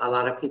that a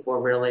lot of people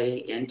are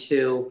really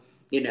into,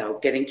 you know,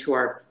 getting to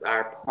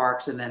our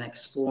parks and then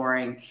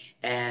exploring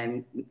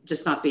and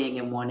just not being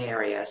in one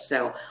area.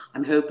 So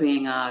I'm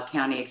hoping,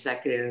 County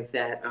Executive,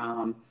 that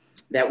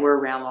that we're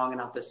around long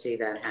enough to see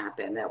that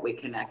happen, that we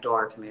connect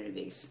our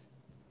communities.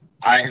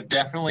 I have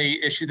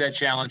definitely issued that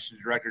challenge to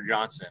Director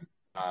Johnson.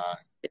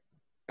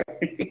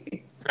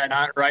 Is that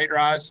not right,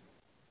 Roz?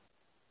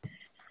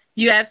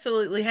 You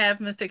absolutely have,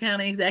 Mr.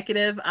 County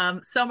Executive.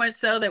 So much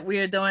so that we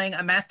are doing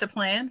a master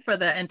plan for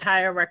the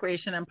entire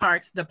Recreation and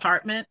Parks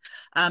Department.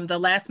 The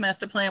last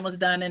master plan was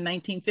done in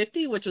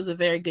 1950, which was a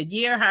very good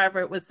year. However,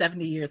 it was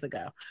 70 years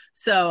ago.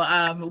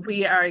 So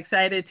we are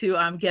excited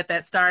to get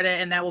that started,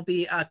 and that will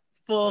be a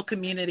full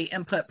community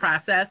input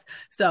process.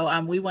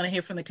 So we want to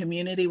hear from the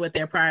community what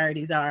their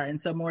priorities are,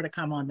 and so more to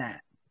come on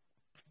that.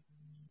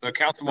 So,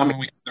 Councilwoman,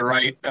 we have the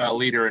right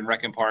leader in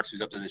Rec and Parks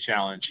who's up to the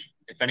challenge.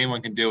 If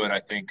anyone can do it, I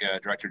think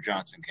Director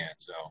Johnson can.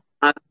 So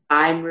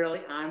I'm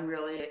really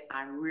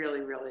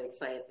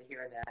excited to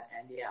hear that.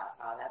 And yeah,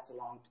 that's a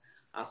long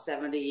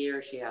 70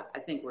 years. Yeah, I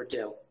think we're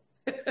due.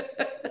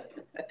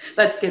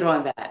 Let's get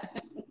on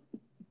that.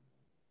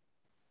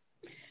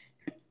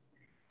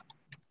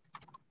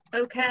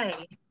 Okay.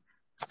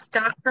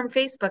 Scott from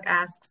Facebook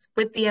asks,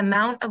 with the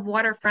amount of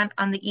waterfront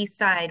on the east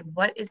side,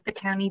 what is the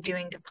county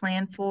doing to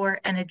plan for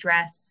and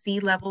address sea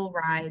level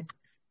rise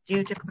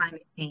due to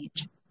climate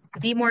change? To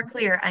be more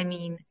clear, I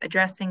mean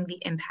addressing the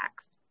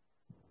impacts.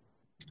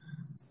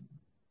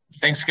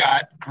 Thanks,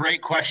 Scott.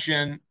 Great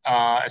question.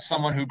 As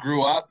someone who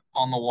grew up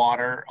on the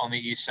water on the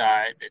east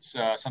side, it's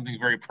something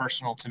very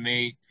personal to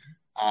me.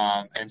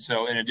 And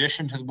so in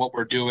addition to what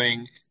we're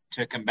doing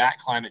to combat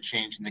climate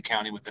change in the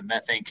county with the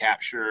methane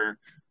capture,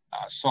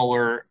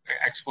 solar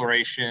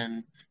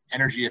exploration,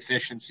 energy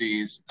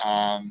efficiencies,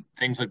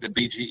 things like the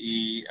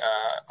BGE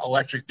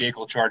electric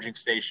vehicle charging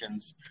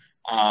stations.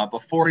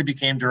 Before he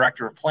became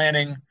Director of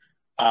Planning,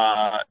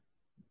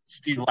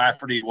 Steve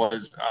Lafferty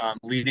was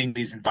leading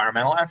these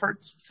environmental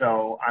efforts.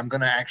 So I'm going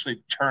to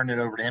actually turn it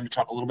over to him to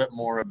talk a little bit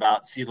more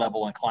about sea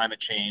level and climate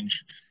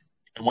change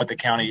and what the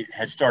county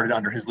has started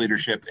under his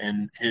leadership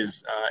in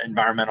his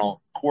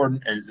environmental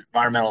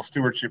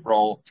stewardship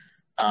role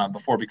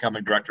before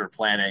becoming Director of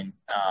Planning.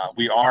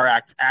 We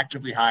are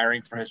actively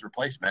hiring for his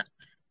replacement,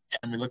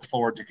 and we look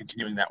forward to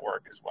continuing that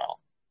work as well.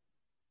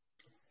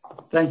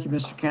 Thank you,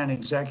 Mr. County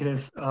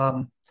Executive.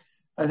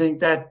 I think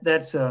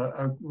that's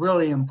a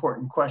really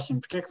important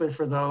question, particularly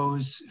for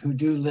those who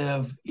do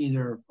live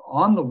either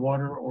on the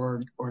water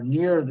or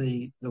near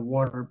the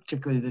water,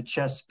 particularly the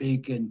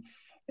Chesapeake and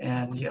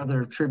the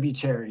other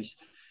tributaries.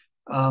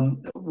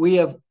 We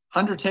have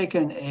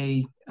undertaken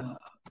an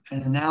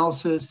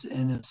analysis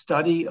and a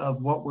study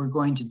of what we're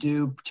going to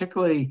do,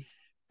 particularly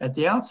at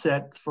the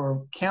outset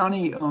for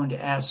county-owned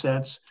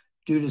assets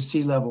due to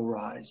sea level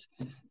rise.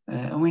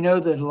 And we know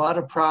that a lot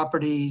of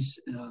properties,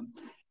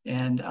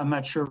 and I'm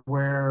not sure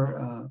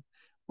where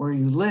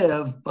you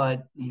live,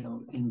 but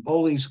in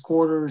Bowley's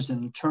Quarters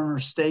and Turner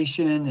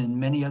Station and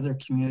many other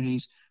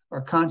communities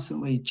are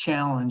constantly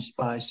challenged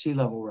by sea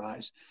level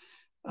rise.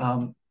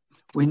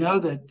 We know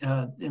that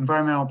the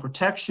Environmental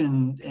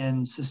Protection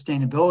and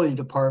Sustainability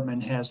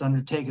Department has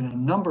undertaken a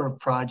number of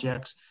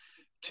projects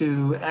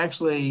to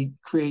actually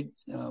create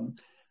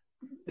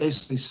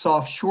basically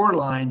soft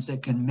shorelines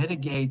that can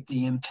mitigate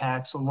the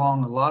impacts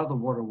along a lot of the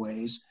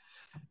waterways.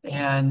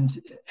 And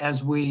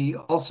as we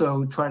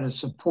also try to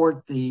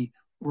support the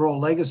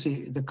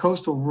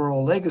coastal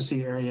rural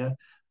legacy area,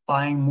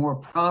 buying more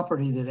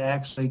property that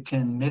actually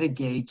can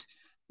mitigate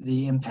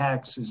the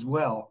impacts as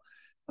well.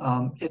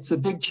 it's a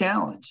big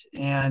challenge,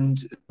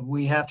 and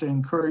we have to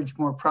encourage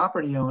more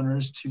property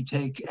owners to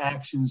take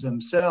actions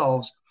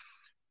themselves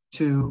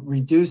to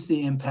reduce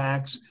the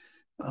impacts,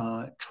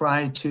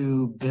 try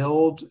to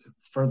build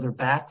further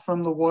back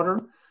from the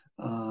water,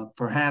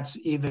 perhaps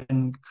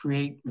even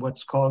create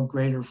what's called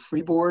greater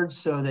freeboards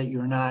so that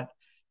you're not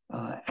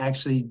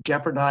actually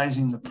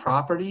jeopardizing the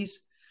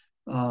properties,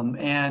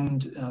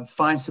 and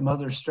find some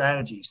other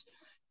strategies.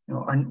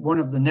 One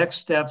of the next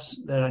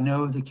steps that I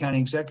know the county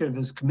executive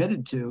is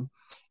committed to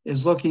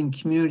is looking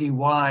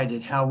community-wide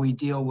at how we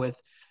deal with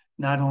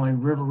not only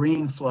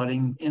riverine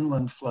flooding,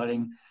 inland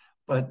flooding,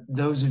 but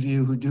those of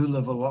you who do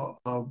live along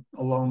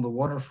the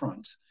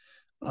waterfronts.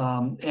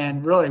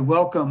 And really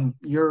welcome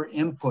your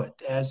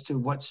input as to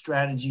what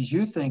strategies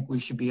you think we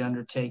should be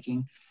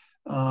undertaking,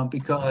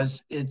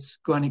 because it's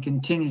going to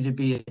continue to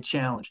be a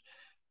challenge.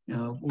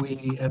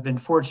 We have been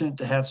fortunate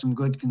to have some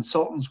good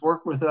consultants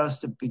work with us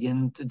to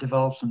begin to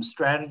develop some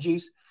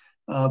strategies,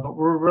 but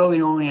we're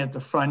really only at the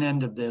front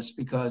end of this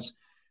because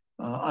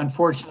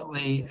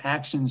unfortunately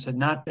actions had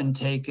not been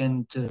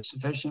taken to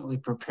sufficiently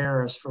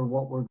prepare us for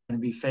what we're going to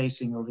be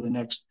facing over the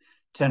next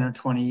 10 or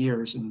 20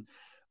 years. And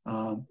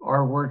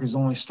our work has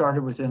only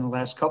started within the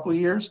last couple of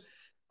years,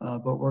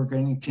 but we're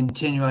going to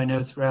continue, I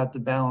know, throughout the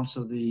balance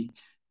of the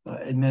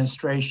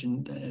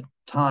administration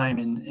time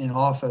in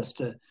office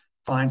to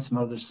find some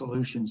other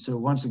solutions. So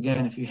once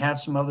again, if you have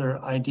some other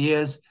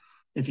ideas,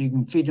 if you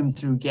can feed them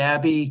through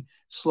Gabby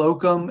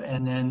Slocum,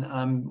 and then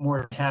I'm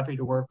more happy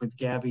to work with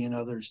Gabby and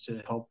others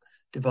to help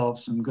develop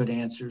some good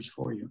answers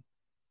for you.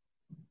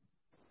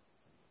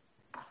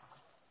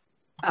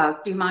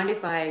 Do you mind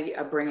if I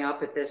bring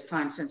up at this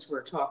time, since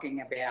we're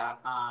talking about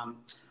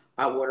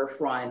our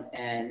waterfront,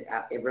 and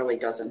it really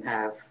doesn't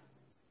have,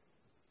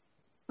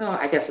 well,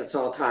 I guess it's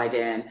all tied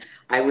in.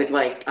 I would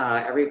like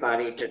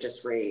everybody to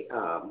just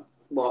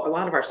well, a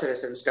lot of our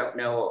citizens don't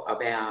know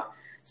about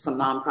some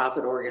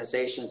nonprofit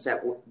organizations that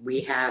we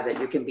have that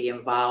you can be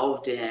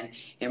involved in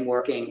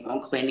working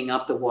on cleaning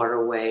up the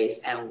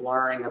waterways and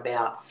learning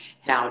about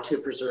how to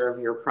preserve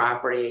your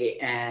property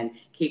and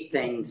keep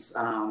things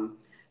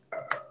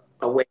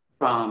away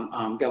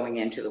from going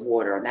into the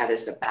water. And that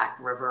is the Back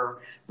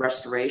River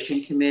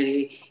Restoration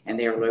Committee, and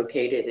they are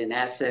located in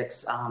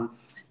Essex.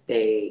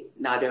 They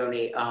not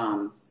only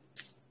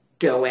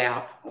go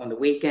out on the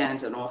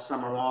weekends and all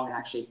summer long and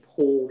actually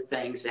pull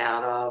things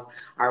out of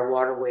our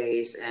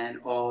waterways and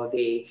all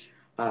the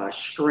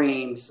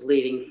streams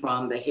leading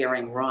from the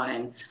Herring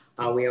Run.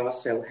 We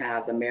also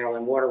have the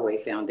Maryland Waterway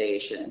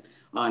Foundation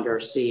under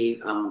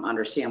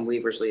Sam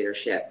Weaver's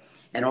leadership.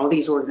 And all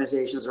these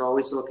organizations are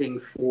always looking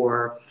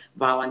for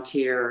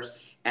volunteers,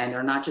 and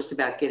they're not just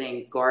about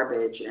getting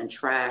garbage and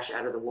trash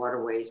out of the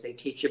waterways. They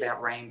teach you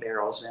about rain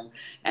barrels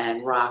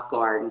and rock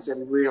gardens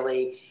and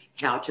really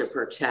how to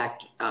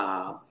protect,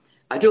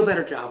 do a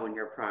better job on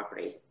your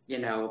property,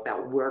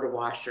 about where to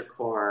wash your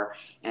car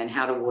and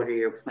how to water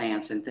your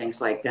plants and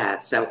things like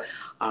that. So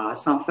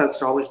some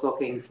folks are always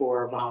looking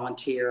for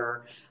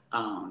volunteer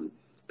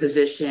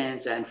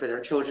positions and for their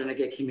children to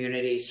get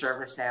community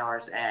service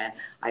hours. And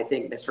I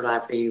think, Mr.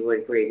 Lafferty, you would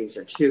agree, these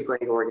are two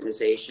great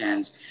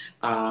organizations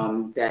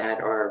that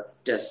are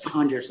just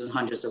hundreds and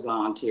hundreds of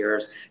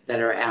volunteers that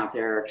are out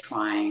there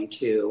trying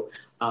to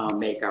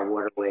make our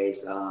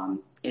waterways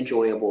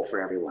enjoyable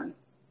for everyone.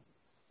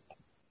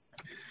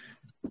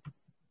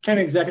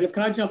 County Executive,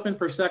 can I jump in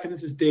for a second?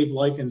 This is Dave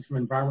Likens from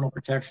Environmental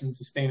Protection and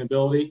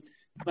Sustainability.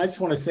 I just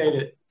want to say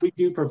that we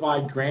do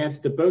provide grants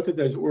to both of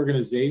those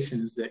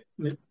organizations that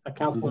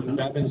Councilwoman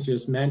Bevins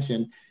just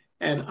mentioned.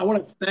 And I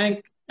want to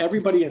thank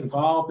everybody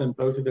involved in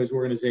both of those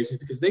organizations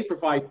because they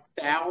provide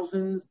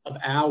thousands of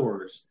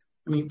hours,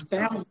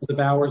 thousands of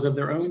hours of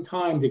their own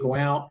time to go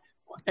out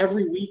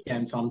every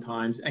weekend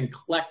sometimes and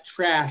collect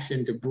trash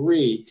and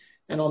debris.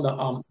 And on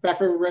the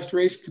Back River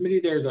Restoration Committee,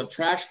 there's a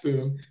trash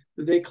boom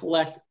that they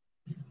collect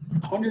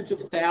hundreds of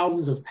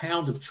thousands of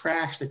pounds of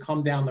trash that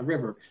come down the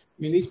river.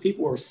 These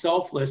people are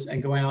selfless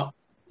and go out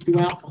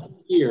throughout the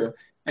whole year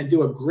and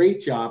do a great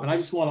job. And I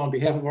just want, on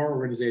behalf of our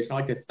organization, I'd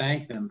like to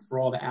thank them for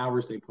all the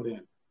hours they put in.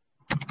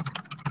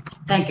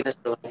 Thank you,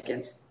 Mr.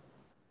 Likens.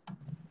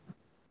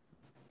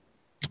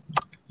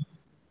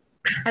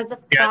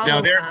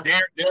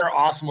 They're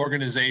awesome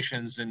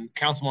organizations, and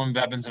Councilwoman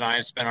Bevins and I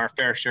have spent our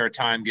fair share of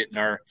time getting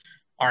our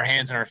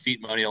hands and our feet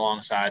muddy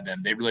alongside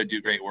them. They really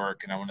do great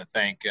work, and I want to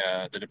thank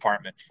the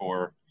department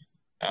for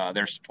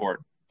their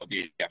support of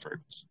the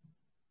efforts.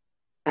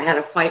 I had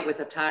a fight with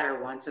a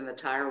tire once, and the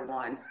tire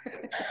won.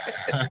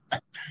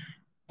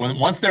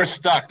 Once they're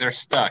stuck, they're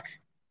stuck.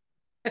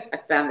 I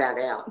found that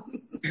out.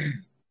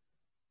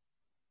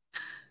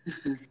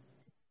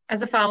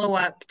 As a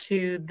follow-up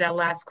to the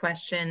last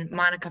question,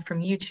 Monica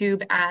from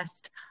YouTube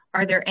asked,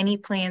 are there any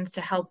plans to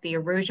help the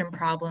erosion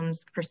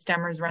problems for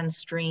Stemmers Run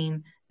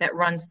stream that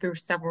runs through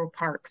several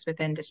parks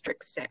within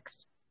District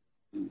 6?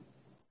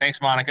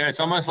 Thanks, Monica. It's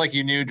almost like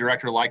you knew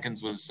Director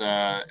Likens was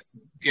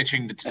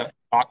itching to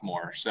talk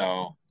more.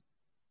 So,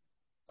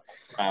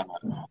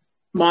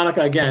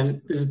 Monica,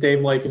 again, this is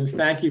Dave Likens.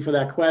 Thank you for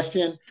that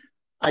question.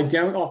 I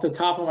don't off the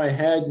top of my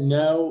head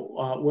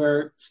know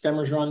where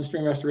Stemmers Run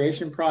stream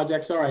restoration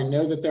projects are. I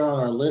know that they're on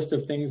our list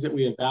of things that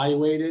we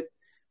evaluated.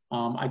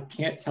 I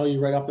can't tell you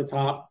right off the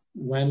top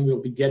when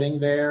we'll be getting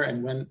there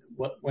and when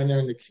they're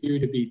in the queue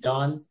to be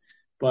done.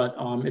 But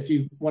if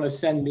you want to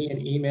send me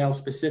an email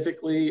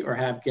specifically or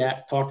have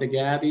talk to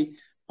Gabby,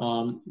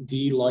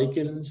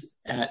 dlikens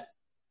at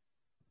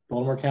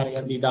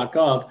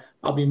baltimorecountyMD.gov,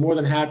 I'll be more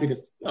than happy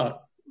to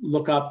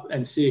look up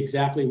and see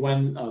exactly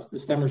when the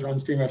Stemmers Run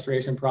stream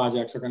restoration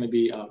projects are going to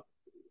be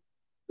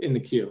in the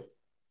queue.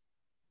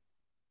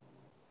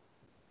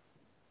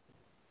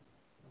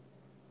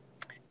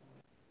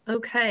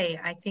 Okay,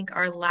 I think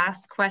our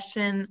last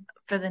question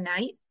for the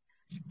night.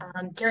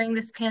 During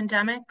this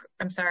pandemic,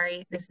 I'm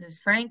sorry, this is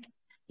Frank.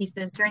 He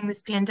says, during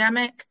this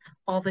pandemic,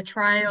 all the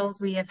trials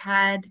we have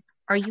had,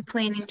 are you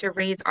planning to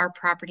raise our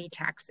property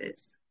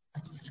taxes?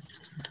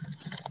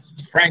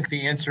 Frank,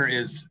 the answer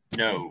is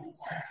no.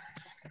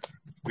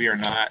 We are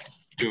not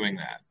doing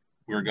that.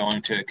 We're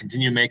going to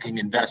continue making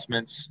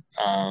investments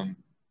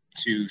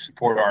to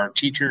support our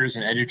teachers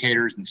and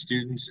educators and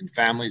students and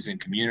families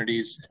and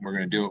communities, and we're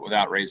going to do it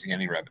without raising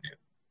any revenue.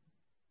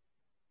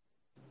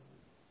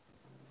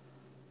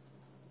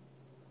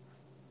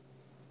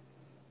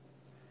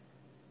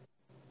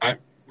 I'm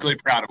really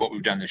proud of what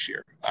we've done this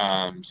year.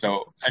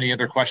 So any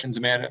other questions,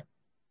 Amanda?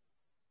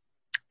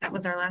 That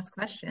was our last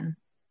question.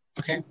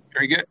 Okay,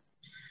 very good.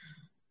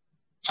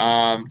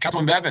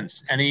 Councilman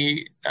Bevins,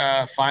 any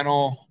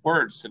final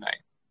words tonight?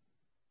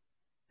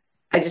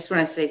 I just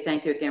want to say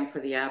thank you again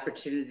for the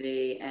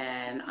opportunity,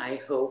 and I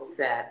hope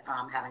that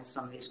having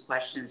some of these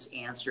questions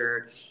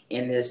answered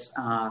in this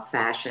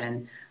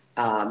fashion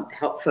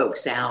help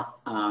folks out.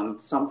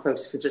 Some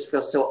folks could just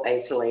feel so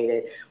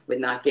isolated with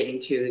not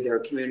getting to their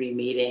community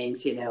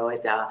meetings, you know,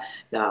 at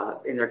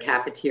in their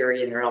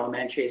cafeteria in their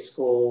elementary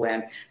school,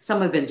 and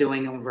some have been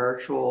doing them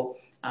virtual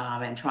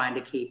and trying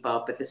to keep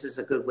up, but this is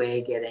a good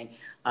way of getting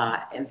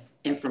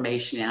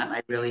information out, and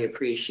I really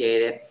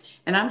appreciate it.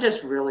 And I'm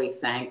just really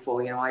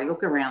thankful. You know, I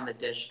look around the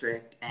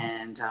district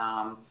and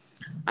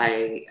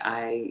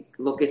I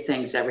look at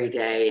things every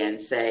day and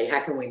say,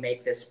 how can we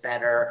make this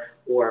better?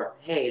 Or,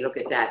 hey, look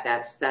at that,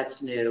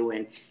 that's new,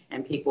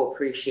 and people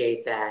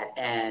appreciate that.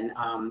 And,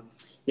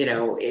 you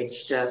know,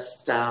 it's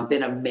just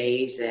been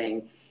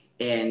amazing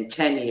in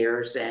 10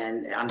 years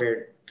and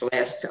under the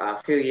last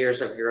few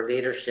years of your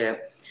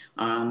leadership,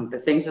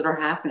 the things that are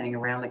happening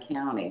around the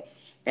county.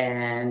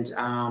 And,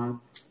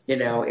 you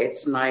know,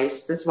 it's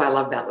nice. This is what I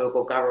love about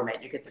local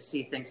government. You get to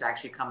see things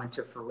actually come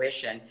into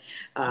fruition.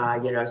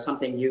 You know,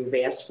 something you've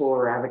asked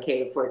for or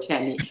advocated for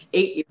 8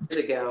 years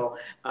ago,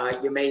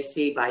 you may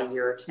see by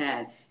year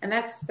 10. And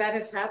that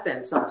has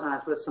happened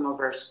sometimes with some of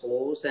our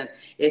schools, and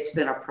it's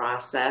been a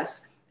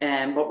process,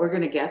 but we're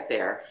going to get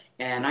there.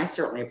 And I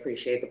certainly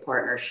appreciate the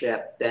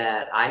partnership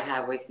that I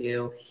have with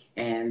you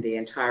and the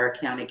entire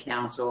county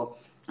council.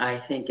 I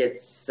think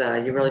it's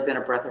you've really been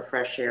a breath of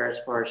fresh air as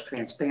far as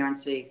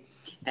transparency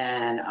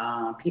and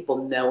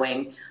people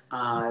knowing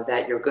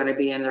that you're going to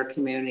be in their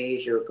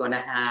communities, you're going to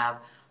have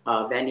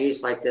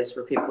venues like this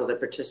for people to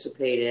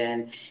participate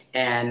in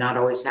and not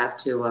always have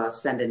to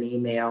send an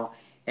email.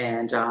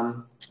 And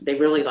they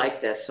really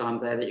like this, so I'm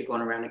glad that you're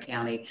going around the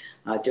county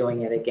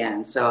doing it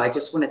again. So I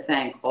just want to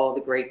thank all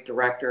the great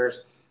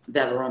directors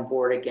that are on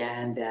board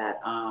again, that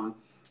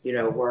you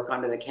know, work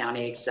under the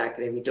county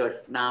executive. You do a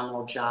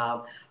phenomenal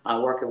job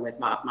working with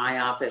my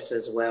office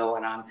as well,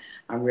 and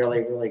I'm really,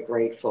 really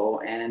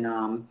grateful.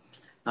 And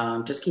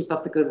just keep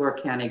up the good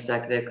work, county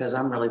executive, because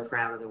I'm really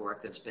proud of the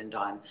work that's been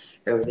done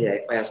over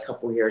the last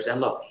couple of years.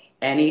 And look,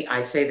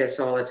 I say this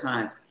all the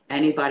time,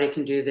 anybody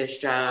can do this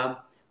job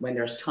when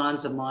there's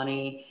tons of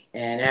money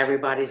and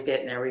everybody's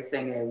getting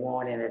everything they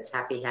want and it's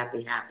happy,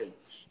 happy, happy.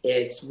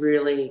 It's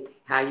really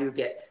how you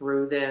get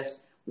through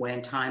this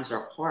when times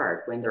are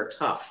hard, when they're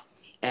tough.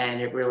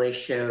 And it really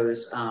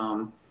shows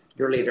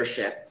your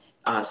leadership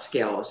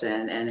skills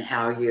and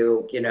how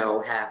you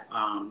know, have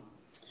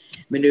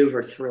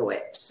maneuvered through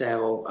it.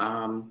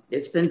 So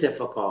it's been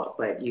difficult,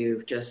 but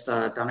you've just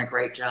done a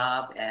great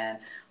job. And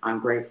I'm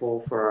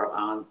grateful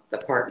for the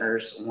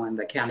partners on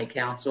the county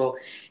council.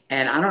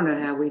 And I don't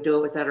know how we do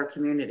it without our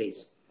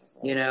communities.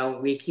 You know,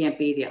 we can't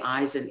be the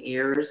eyes and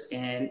ears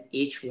in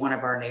each one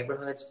of our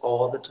neighborhoods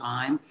all the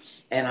time.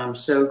 And I'm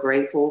so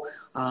grateful.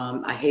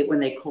 I hate when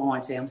they call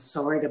and say, I'm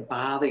sorry to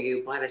bother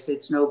you, but I say,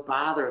 it's no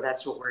bother.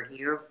 That's what we're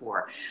here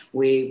for.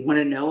 We want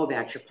to know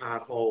about your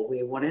pothole.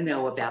 We want to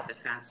know about the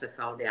fence that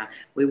fell down.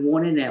 We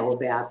want to know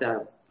about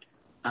the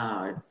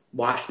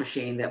wash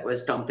machine that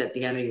was dumped at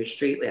the end of your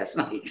street last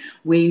night.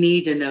 We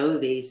need to know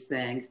these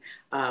things.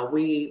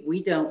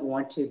 We don't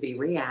want to be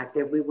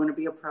reactive. We want to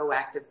be a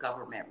proactive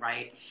government,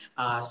 right?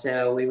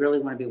 So we really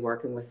want to be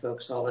working with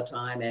folks all the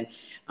time. And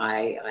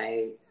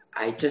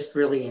I just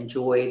really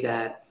enjoy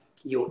that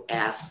you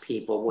ask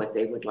people what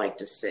they would like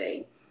to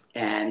see,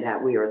 and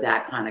that we are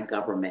that kind of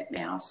government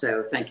now.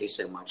 So thank you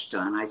so much,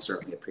 Don. I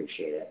certainly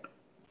appreciate it.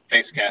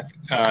 Thanks, Kath.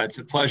 It's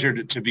a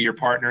pleasure to be your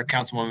partner,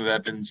 Councilwoman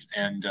Evans.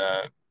 And,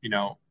 you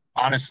know,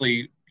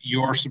 honestly,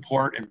 your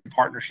support and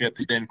partnership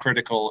has been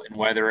critical in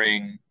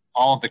weathering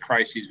all of the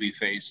crises we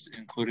faced,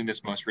 including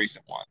this most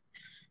recent one.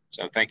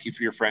 So thank you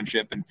for your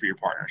friendship and for your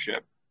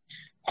partnership.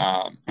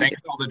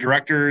 Thanks to all the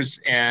directors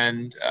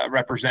and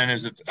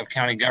representatives of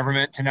county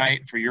government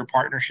tonight for your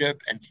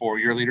partnership and for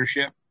your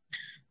leadership.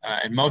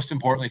 And most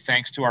importantly,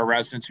 thanks to our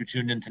residents who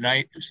tuned in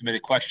tonight, who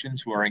submitted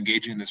questions, who are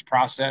engaging in this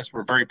process.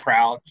 We're very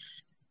proud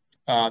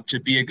to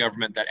be a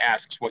government that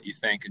asks what you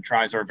think and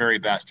tries our very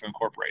best to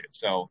incorporate it.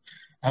 So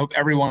I hope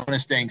everyone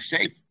is staying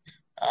safe.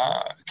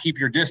 Keep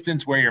your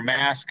distance, wear your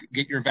mask,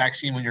 get your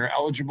vaccine when you're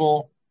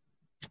eligible.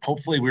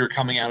 Hopefully we're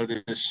coming out of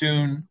this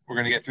soon. We're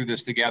going to get through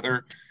this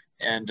together,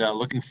 and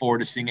looking forward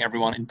to seeing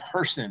everyone in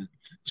person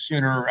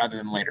sooner rather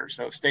than later.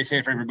 So stay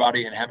safe,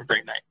 everybody, and have a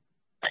great night.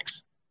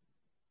 Thanks.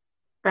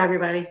 Bye,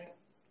 everybody.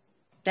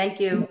 Thank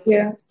you. Thank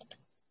you.